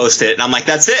saw who posted it. And I'm like,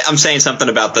 that's it. I'm saying something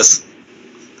about this.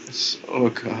 Oh,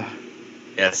 God.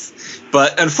 Yes.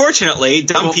 But unfortunately,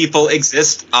 dumb people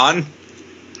exist on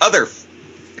other.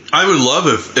 I would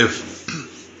love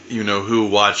if you know who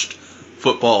watched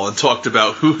football and talked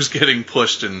about who's getting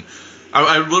pushed. And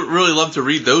I'd really love to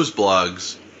read those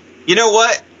blogs. You know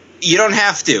what? You don't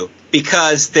have to.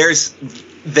 Because there's...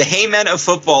 The Heymen of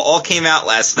Football all came out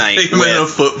last night. Heymen of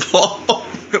Football.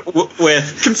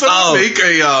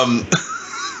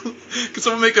 Can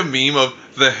someone make a meme of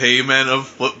the Heymen of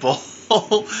Football?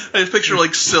 I picture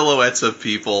like silhouettes of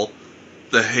people.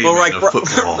 The Heymen of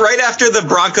Football. Right after the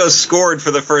Broncos scored for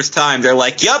the first time, they're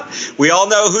like, "Yep, we all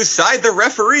know whose side the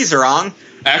referees are on."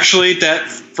 Actually, that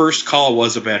first call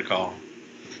was a bad call.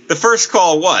 The first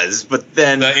call was, but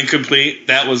then the incomplete.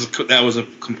 That was a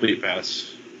complete pass.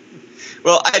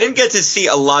 Well, I didn't get to see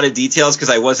a lot of details because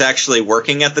I was actually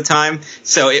working at the time,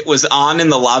 so it was on in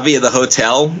the lobby of the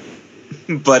hotel,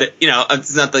 but,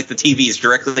 it's not like the TV is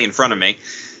directly in front of me,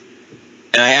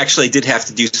 and I actually did have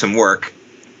to do some work.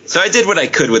 So I did what I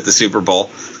could with the Super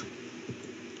Bowl.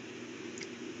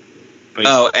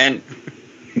 But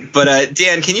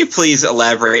Dan, can you please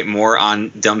elaborate more on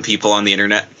dumb people on the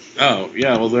internet? Oh,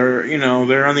 yeah, well, they're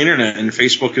on the internet, and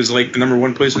Facebook is like the number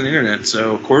one place on the internet,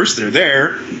 so of course they're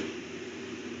there.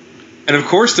 And of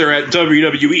course, they're at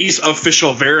WWE's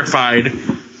official verified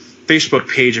Facebook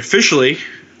page officially.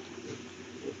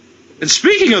 And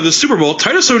speaking of the Super Bowl,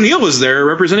 Titus O'Neil was there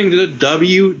representing the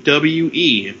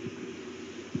WWE.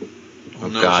 Oh,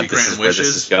 God, this is where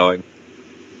this is going.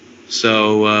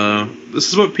 So this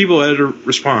is what people had to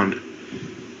respond.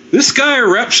 This guy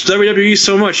reps WWE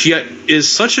so much, yet is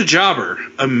such a jobber.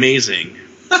 Amazing.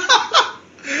 That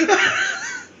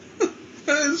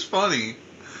is funny.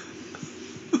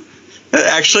 That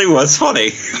actually was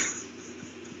funny.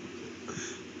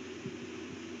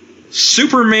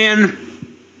 Superman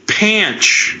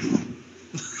Panch.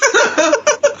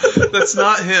 That's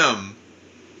not him.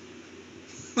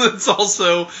 That's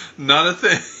also not a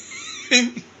thing.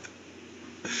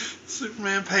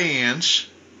 Superman Panch.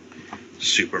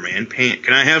 Superman Panch.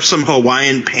 Can I have some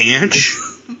Hawaiian Panch?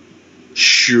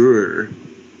 Sure.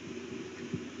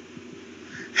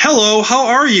 Hello, how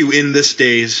are you in this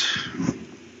days?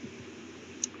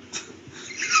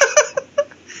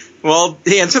 Well,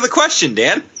 answer the question,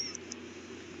 Dan.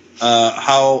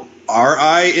 How are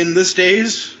I in this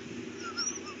days?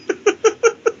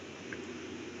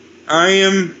 I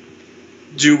am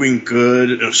doing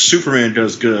good. If Superman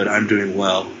does good, I'm doing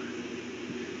well.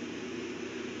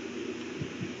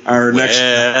 Our next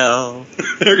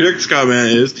comment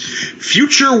is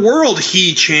Future World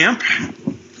He Champ.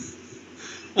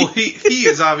 Well, he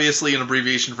is obviously an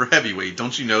abbreviation for heavyweight.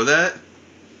 Don't you know that?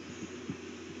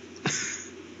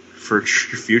 For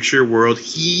Future World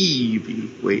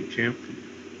Heavyweight Champ.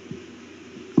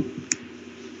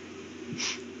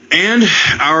 And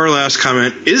our last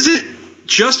comment, is it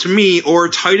just me or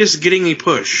Titus getting a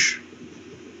push?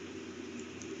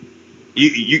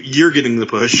 You're getting the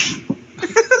push.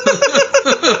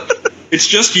 It's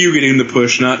just you getting the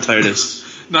push, not Titus.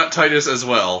 Not Titus as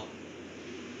well.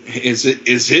 Is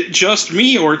it just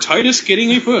me or Titus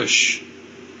getting a push?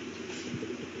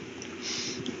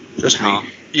 Just me.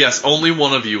 Yes, only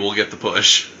one of you will get the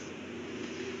push.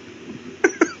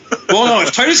 Well, no,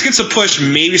 if Titus gets a push,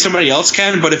 maybe somebody else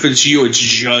can, but if it's you, it's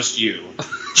just you.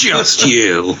 Just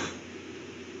you.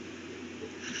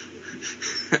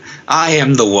 I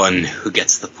am the one who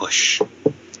gets the push.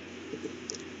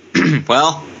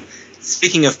 Well,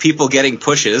 speaking of people getting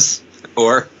pushes,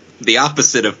 or the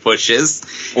opposite of pushes,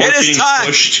 Or it is being time.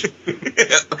 pushed.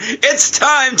 It's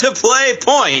time to play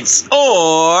points,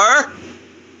 or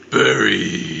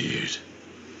Buried.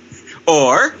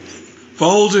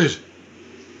 Folded.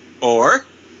 or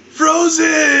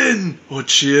Frozen. Or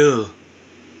chill.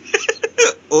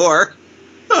 or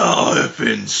Oh, I've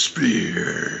been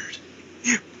speared.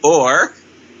 or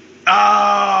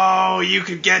Oh, you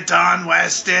could get Don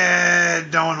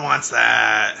Wested. No one wants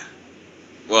that.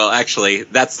 well, actually,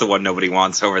 that's the one nobody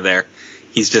wants over there.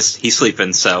 He's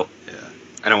sleeping, so Yeah.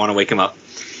 I don't want to wake him up.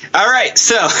 All right,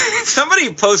 so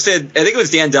somebody posted, I think it was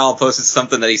Dan Dahl posted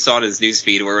something that he saw in his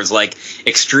newsfeed where it was like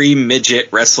Extreme Midget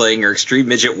Wrestling or Extreme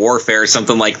Midget Warfare or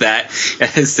something like that.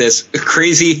 It's this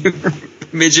crazy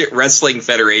midget wrestling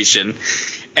federation.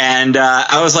 And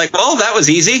I was like, well, that was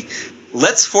easy.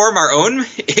 Let's form our own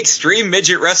Extreme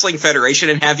Midget Wrestling Federation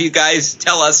and have you guys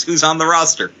tell us who's on the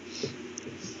roster.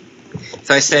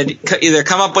 So I said, either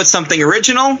come up with something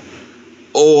original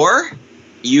or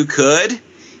you could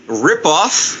rip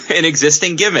off an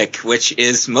existing gimmick, which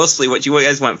is mostly what you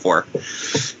guys went for.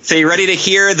 So you ready to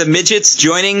hear the midgets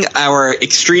joining our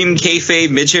Extreme Kayfabe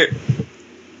Midget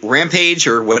Rampage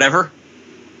or whatever?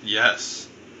 Yes.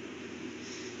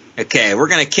 Okay, we're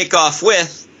going to kick off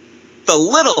with the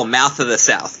Little Mouth of the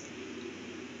South.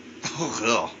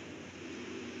 Oh,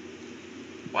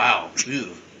 wow. Ew.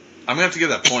 I'm going to have to give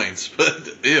that points, but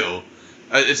ew.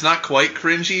 It's not quite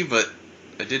cringy, but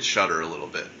I did shudder a little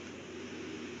bit.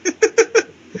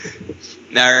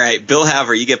 All right, Bill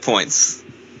Haver, you get points.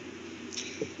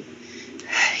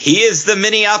 He is the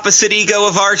mini opposite ego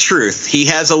of R-Truth. He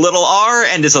has a little R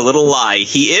and is a little lie.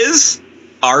 He is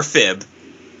R-Fib.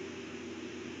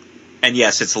 And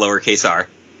yes, it's lowercase r.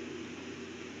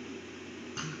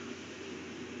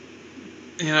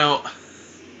 You know,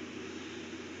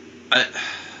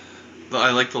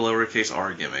 I like the lowercase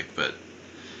r gimmick, but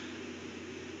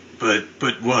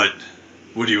what?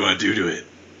 What do you want to do to it?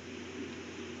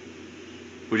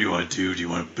 What do you want to do? Do you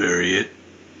want to bury it?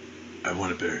 I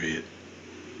want to bury it.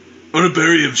 I want to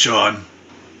bury him, Sean.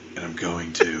 And I'm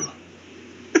going to.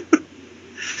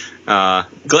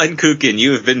 Glenn Kukin,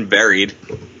 you have been buried.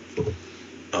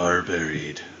 Are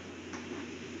buried.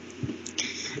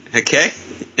 Okay.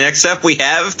 Next up, we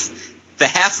have the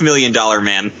 $500,000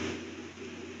 Man.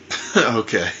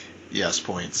 Okay. Yes,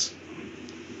 points.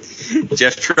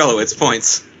 Jeff Trelowitz,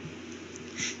 points.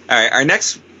 All right, our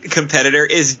next competitor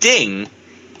is Ding.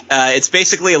 It's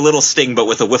basically a little Sting, but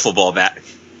with a wiffle ball bat.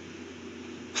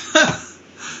 Ha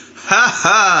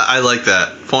ha! I like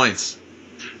that. Points.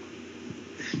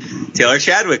 Taylor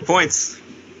Chadwick, points.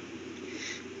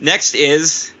 Next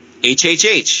is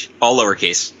HHH, all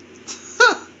lowercase.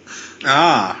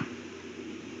 Ah.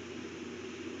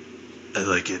 I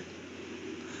like it.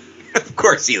 Of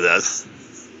course he does.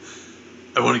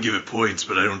 I want to give it points,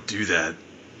 but I don't do that.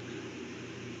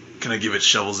 Can I give it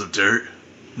shovels of dirt?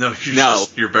 No,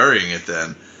 you're burying it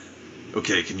then.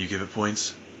 Okay, can you give it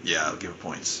points? Yeah, I'll give it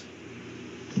points.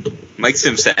 Mike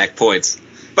Simsack points.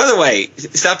 By the way,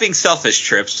 stop being selfish,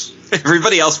 Trips.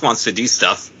 Everybody else wants to do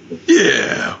stuff.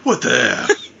 Yeah, what the F?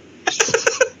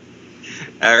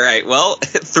 All right, well,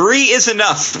 3 is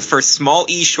enough for small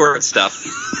E short stuff.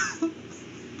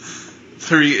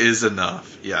 3 is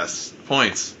enough. Yes,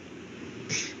 points.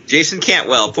 Jason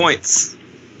Cantwell points.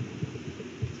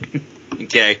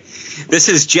 Okay, this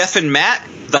is Jeff and Matt,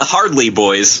 the Hardley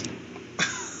Boys.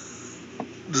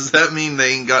 Does that mean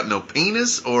they ain't got no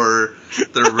penis, or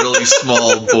they're really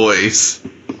small boys?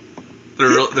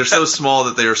 They're so small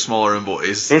that they are smaller than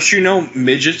boys. Don't you know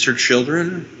midgets are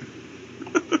children?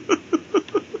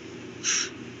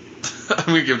 I'm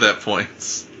gonna give that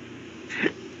points.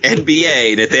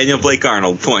 NBA, Nathaniel Blake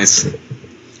Arnold points.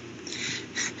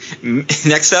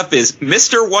 Next up is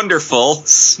Mr. Wonderful,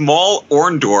 Small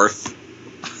Orndorff.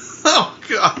 Oh,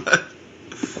 God.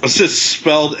 Was it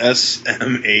spelled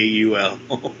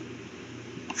Smaul?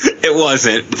 It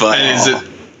wasn't, but... And is it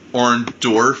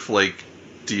Orndorff, like,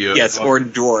 D-O? Yes,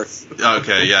 Orndorff.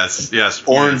 Okay, yes.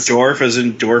 Orndorff, as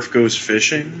in Dorf goes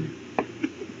fishing?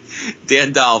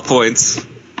 Dan Dahl points.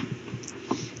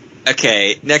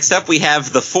 Okay, next up we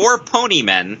have the 4 Pony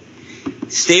Men.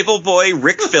 Stable Boy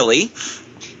Rick Philly.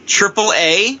 Triple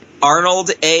A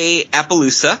Arnold A.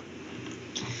 Appaloosa.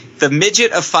 The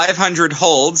Midget of 500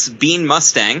 Holds, Bean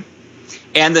Mustang.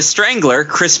 And the Strangler,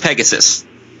 Chris Pegasus.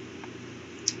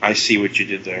 I see what you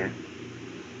did there.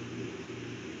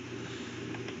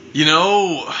 You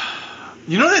know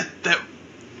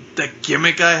that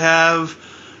gimmick I have,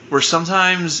 where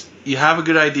sometimes you have a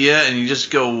good idea and you just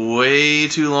go way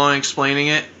too long explaining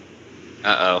it?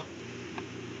 Uh-oh.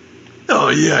 Oh,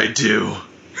 yeah, I do.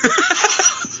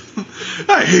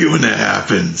 I hate when that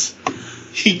happens.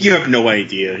 You have no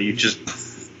idea. You just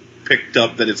picked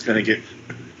up that it's going to get...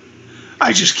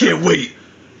 I just can't wait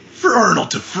for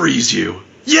Arnold to freeze you.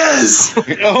 Yes! Oh,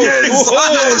 Yes!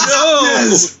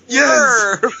 oh, no!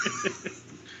 Yes!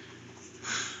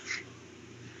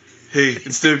 Hey,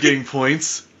 instead of getting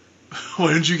points,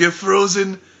 why don't you get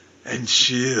frozen and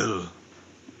chill?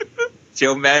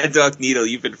 Joe Mad Dog Needle,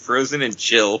 you've been frozen and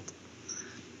chilled.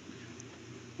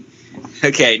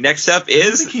 Okay, next up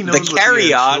is I think he the knows Carry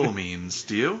what chill On. means.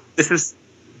 Do you?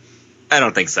 I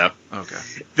don't think so.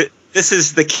 Okay. This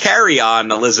is the Carry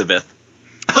On Elizabeth.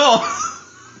 Oh!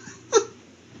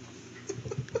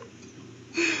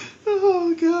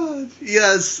 Oh, God.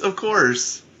 Yes, of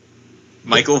course.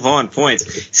 Michael Vaughn points.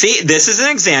 See, this is an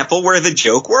example where the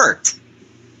joke worked.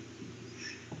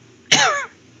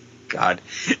 God.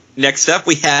 Next up,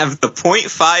 we have the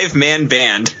 .5 Man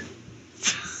Band.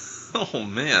 Oh,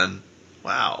 man.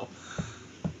 Wow.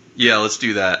 Yeah, let's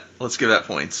do that. Let's give that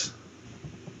points.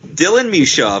 Dylan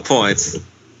Mushaw points.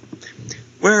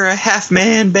 We're a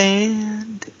half-man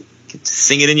band. Get to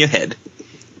sing it in your head.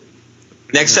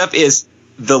 Next up is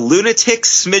the Lunatic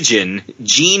Smidgen,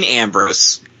 Gene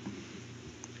Ambrose.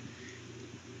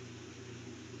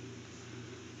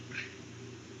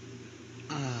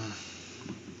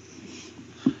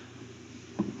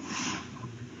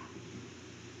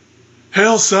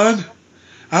 Hell, son,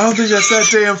 I don't think that's that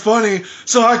damn funny,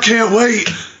 so I can't wait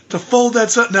to fold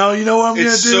that son. Now, you know what I'm going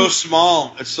to It's do? so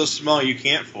small. It's so small you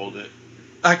can't fold it.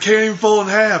 I can't even fold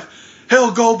in half.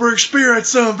 Hell, Goldberg, spear that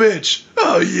son of a bitch.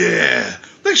 Oh, yeah.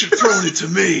 Thanks for throwing it to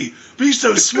me. But he's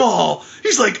so small.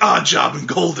 He's like Oddjob and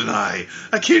Goldeneye.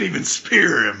 I can't even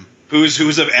spear him.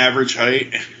 Who's of average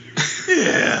height,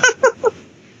 Yeah.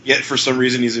 yet for some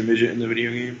reason he's a midget in the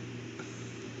video game.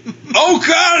 Oh,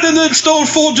 God, and then Stone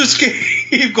Cold just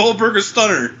gave Goldberg a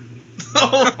stunner.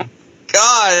 Oh,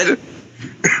 God.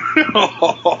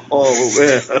 Oh,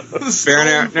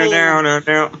 man.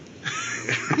 No.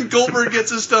 Goldberg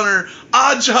gets a stunner.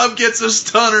 Oddjob gets a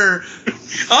stunner.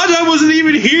 Oddjob wasn't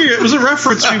even here. It was a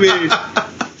reference we made.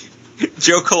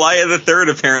 Joe Kalaya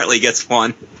III apparently gets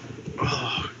one.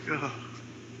 Oh, God.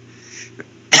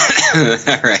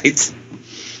 All right.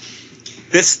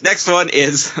 This next one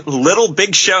is Little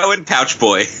Big Show and Pouch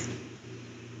Boy.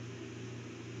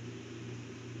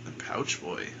 The Pouch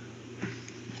Boy.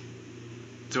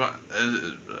 Do I?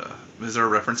 Is there a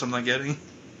reference I'm not getting?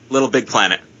 Little Big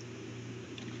Planet.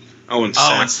 Oh, and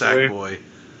Sack Boy.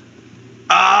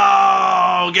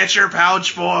 Oh, get your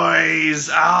Pouch Boys.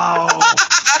 Oh.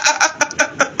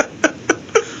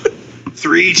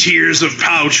 3 tiers of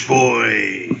Pouch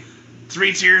Boy.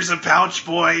 3 tiers of Pouch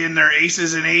Boy in their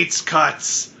aces and eights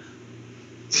cuts.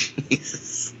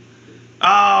 Jesus.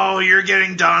 Oh, you're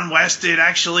getting Don Wested.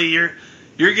 Actually, you're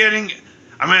getting.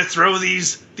 I'm gonna throw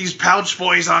these pouch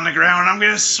boys on the ground. I'm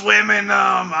gonna swim in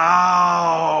them.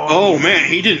 Oh man,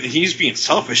 he didn't. He's being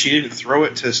selfish. He didn't throw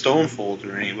it to Stonefold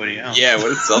or anybody else. Yeah,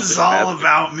 what is This selfish is all about?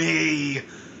 about me.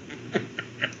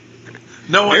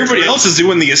 No one. Everybody else is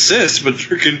doing the assist, but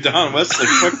freaking Don Wesley,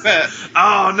 fuck that.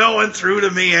 Oh, no one threw to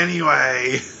me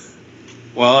anyway.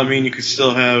 Well, I mean, you could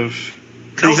still have.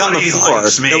 He's on the Nobody floor.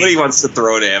 likes me. Nobody wants to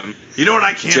throw to him. You know what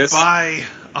I can't Just- buy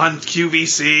on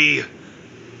QVC?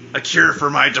 A cure for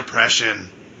my depression.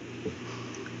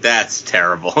 That's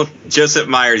terrible. Joseph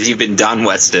Myers, you've been Don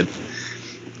Wested.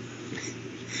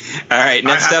 All right,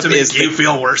 next I have up to make is you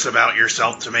feel worse about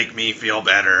yourself to make me feel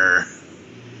better.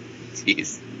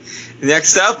 Jeez.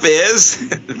 Next up is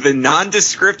the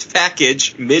nondescript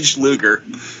package, Midge Luger.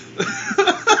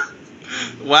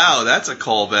 Wow, that's a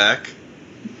callback.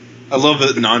 I love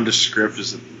that nondescript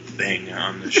is a thing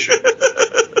on this show.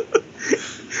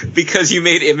 Because you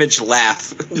made Image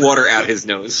laugh, water out his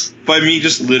nose. By me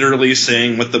just literally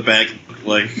saying what the bag looked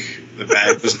like. The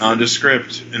bag was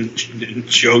nondescript, and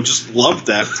Joe just loved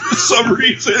that for some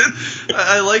reason.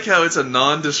 I like how it's a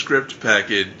nondescript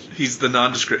package. He's the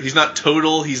nondescript. He's not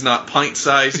total. He's not pint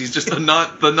size. He's just the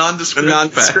nondescript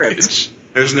Nondescript. package.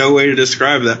 There's no way to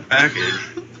describe that package.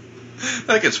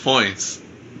 That gets points.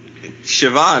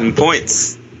 Siobhan,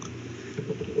 points.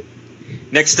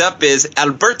 Next up is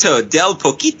Alberto Del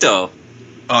Poquito.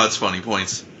 Oh, that's funny.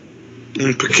 Points.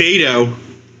 And Paquito.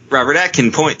 Robert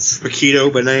Atkin, points.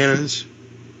 Paquito bananas.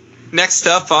 Next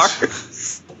up are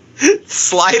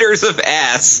Sliders of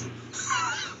Ass.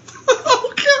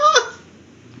 Oh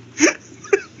God.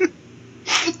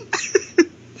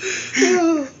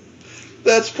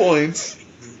 That's points.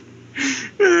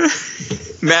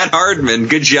 Matt Hardman,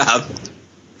 good job.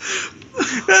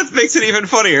 That makes it even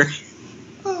funnier.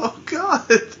 Oh God.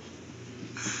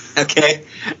 Okay.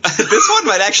 This one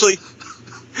might actually...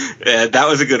 Yeah, that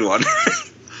was a good one.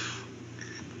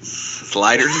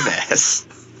 Sliders of Ass.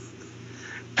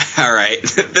 All right.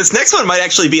 This next one might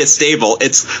actually be a staple.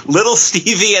 It's Little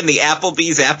Stevie and the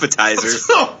Applebee's Appetizers.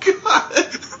 Oh God.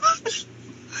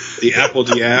 The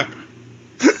Apple App.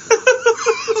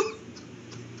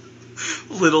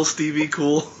 Little Stevie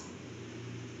Cool.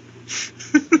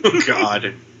 Oh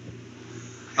God.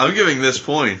 I'm giving this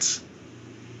points.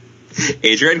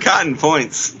 Adrian Cotton,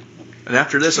 points. And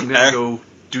after this, I'm going to go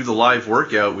do the live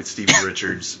workout with Stevie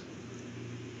Richards.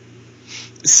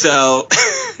 So,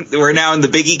 we're now in the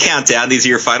Biggie Countdown. These are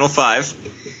your final five.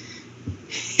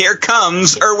 Here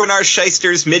comes Erwin R.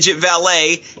 Scheister's Midget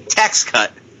Valet, Tax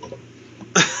Cut.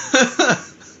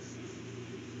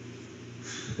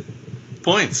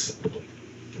 Points.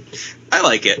 I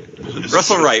like it.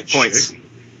 Russell Wright, points.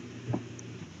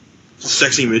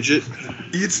 Sexy midget.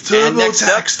 It's And next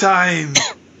TurboTax time.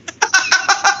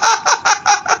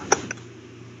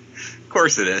 Of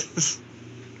course it is.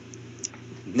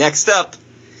 Next up,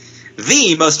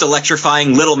 the most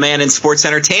electrifying little man in sports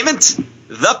entertainment,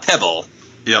 the Pebble.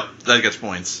 Yep, that gets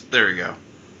points. There we go.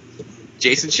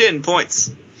 Jason Shin,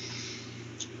 points.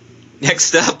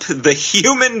 Next up, the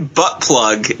human butt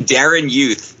plug, Darren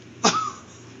Youth.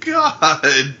 God.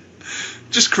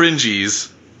 Just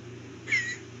cringies.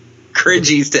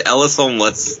 Cringies to Ellis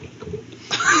Homeless.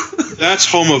 That's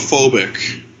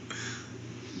homophobic.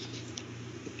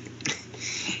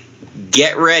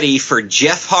 Get ready for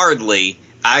Jeff Hardley.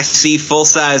 I see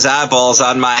full-size eyeballs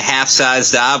on my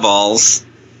half-sized eyeballs.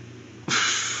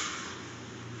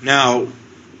 Now,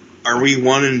 are we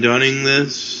one and doneing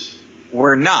this?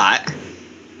 We're not.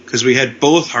 Because we had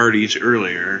both Hardys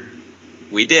earlier.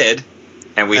 We did.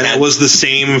 And we And had... it was the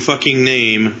same fucking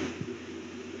name.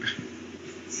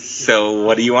 So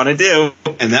what do you want to do?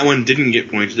 And that one didn't get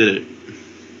points, did it?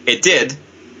 It did.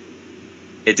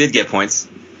 It did get points.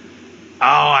 Oh,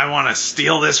 I want to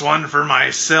steal this one for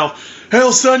myself.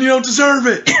 Hell, son, you don't deserve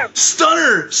it.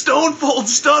 Stunner, Stonefold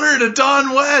Stunner to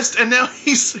Don West, and now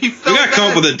he We fell gotta come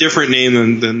back. up with a different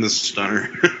name than the Stunner.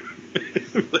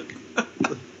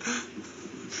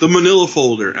 The Manila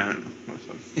Folder. I don't know.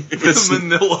 The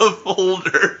Manila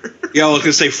Folder. Yeah, I was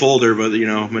gonna say folder, but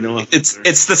Manila. It's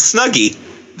the Snuggie.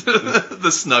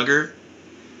 The Snugger.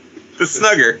 The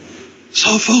Snugger.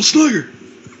 Softball Snugger.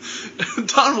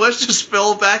 Don West just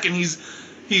fell back, and he's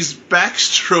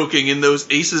backstroking in those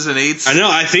aces and eights. I know.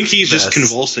 I think he's just Yes.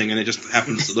 convulsing, and it just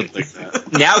happens to look like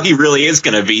that. Now he really is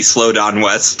going to be slow Don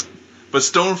West. But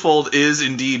Stonefold is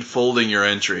indeed folding your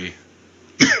entry.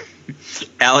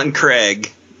 Alan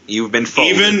Craig, you've been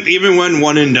folded. Even when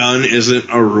one and done isn't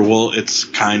a rule, it's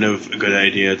kind of a good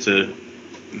idea to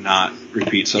not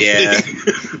repeat something. Yeah.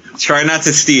 Try not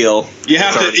to steal. You It's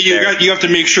have to already there. you have to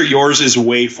make sure yours is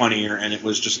way funnier, and it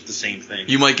was just the same thing.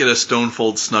 You might get a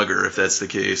Stonefold Snugger if that's the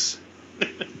case.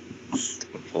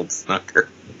 Old Snucker.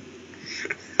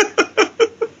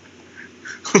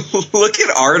 Look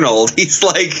at Arnold. He's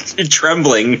like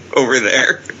trembling over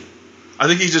there. I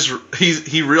think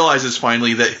he realizes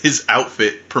finally that his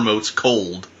outfit promotes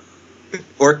cold.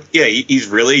 Or, yeah, he's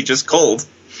really just cold.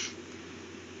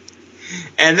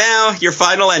 And now, your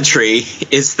final entry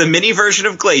is the mini version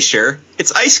of Glacier.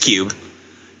 It's Ice Cube.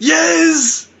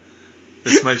 Yes!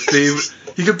 That's my favorite.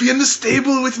 He could be in the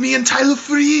stable with me and Tyler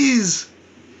Freeze.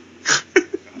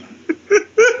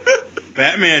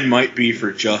 Batman might be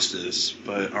for justice,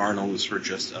 but Arnold is for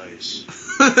just ice.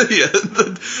 Yeah,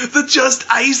 the Just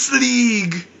Ice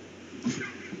League.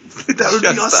 That would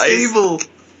be Just our Ice. stable.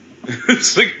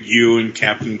 It's like you and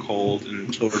Captain Cold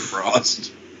and Killer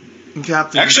Frost. And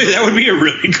Captain. Actually, that would be a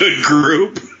really good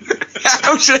group.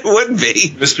 How should it would be?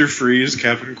 Mr. Freeze,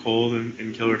 Captain Cold,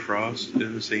 and Killer Frost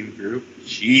in the same group.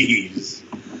 Jeez.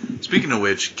 Speaking of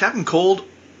which, Captain Cold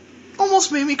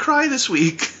almost made me cry this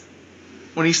week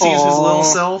when he sees his little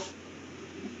self.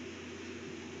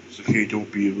 It's okay,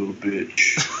 don't be a little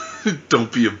bitch.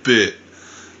 Don't be a bit.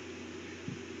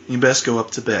 You best go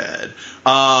up to bed.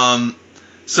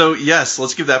 So yes,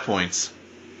 let's give that points.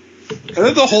 I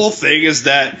think the whole thing is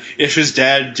that if his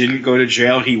dad didn't go to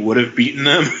jail, he would have beaten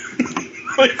them.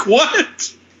 Like,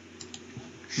 what?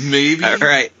 Maybe. All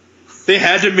right. They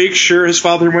had to make sure his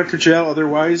father went to jail,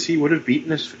 otherwise he would have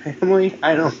beaten his family?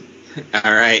 I don't...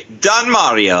 All right. Don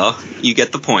Mario, you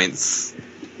get the points.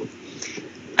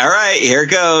 All right, here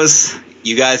goes.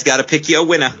 You guys got to pick your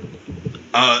winner.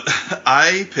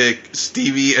 I pick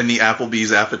Stevie and the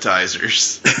Applebee's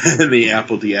appetizers. The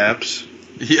Apple Apps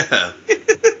Yeah.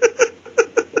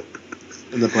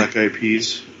 and the Black Eyed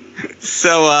Peas.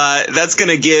 So that's going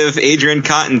to give Adrian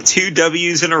Cotton 2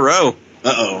 W's in a row.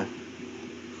 Uh-oh.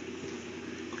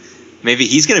 Maybe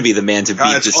he's going to be the man to beat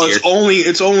God, this year.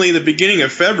 it's only the beginning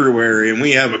of February, and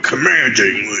we have a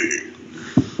commanding lead.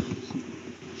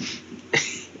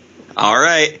 All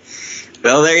right.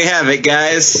 Well, there you have it,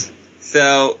 guys.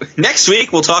 So next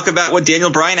week we'll talk about what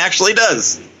Daniel Bryan actually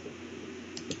does.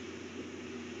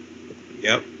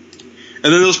 Yep.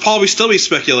 And then there'll probably still be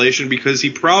speculation because he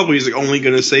probably is only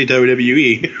going to say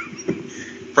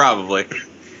WWE. Probably.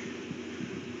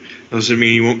 Does it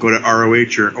mean he won't go to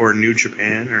ROH or New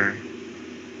Japan or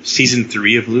Season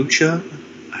 3 of Lucha?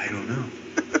 I don't know.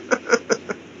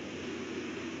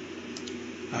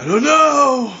 I don't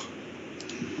know.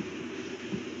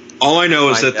 All I know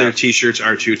is Find that their out. t-shirts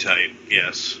are too tight.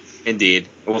 Yes. Indeed.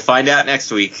 We'll find out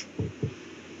next week.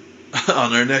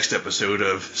 On our next episode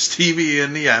of Stevie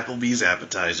and the Applebee's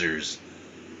appetizers.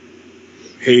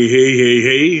 Hey, hey, hey,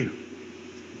 hey.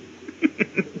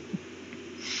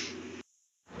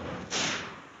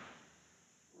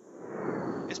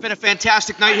 It's been a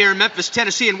fantastic night here in Memphis,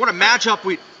 Tennessee, and what a matchup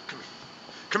we...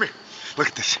 Come here. Look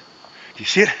at this. Do you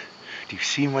see it? Do you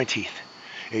see my teeth?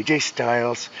 AJ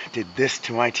Styles did this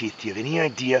to my teeth. Do you have any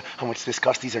idea how much this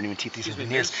cost? These aren't even teeth. These are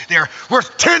veneers. They're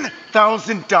worth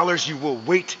 $10,000. You will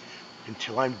wait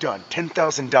until I'm done.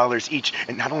 $10,000 each.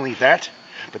 And not only that,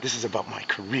 but this is about my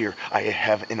career. I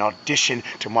have an audition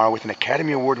tomorrow with an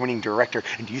Academy Award-winning director.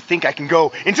 And do you think I can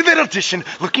go into that audition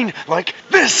looking like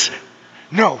this?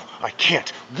 No, I can't.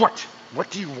 What? What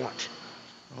do you want?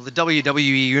 Well, the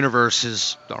WWE Universe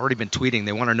has already been tweeting.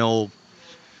 They want to know,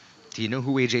 do you know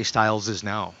who AJ Styles is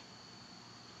now?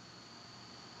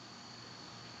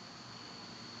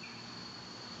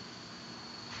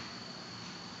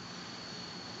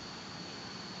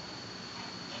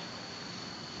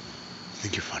 I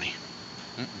think you're funny.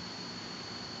 Mm-mm.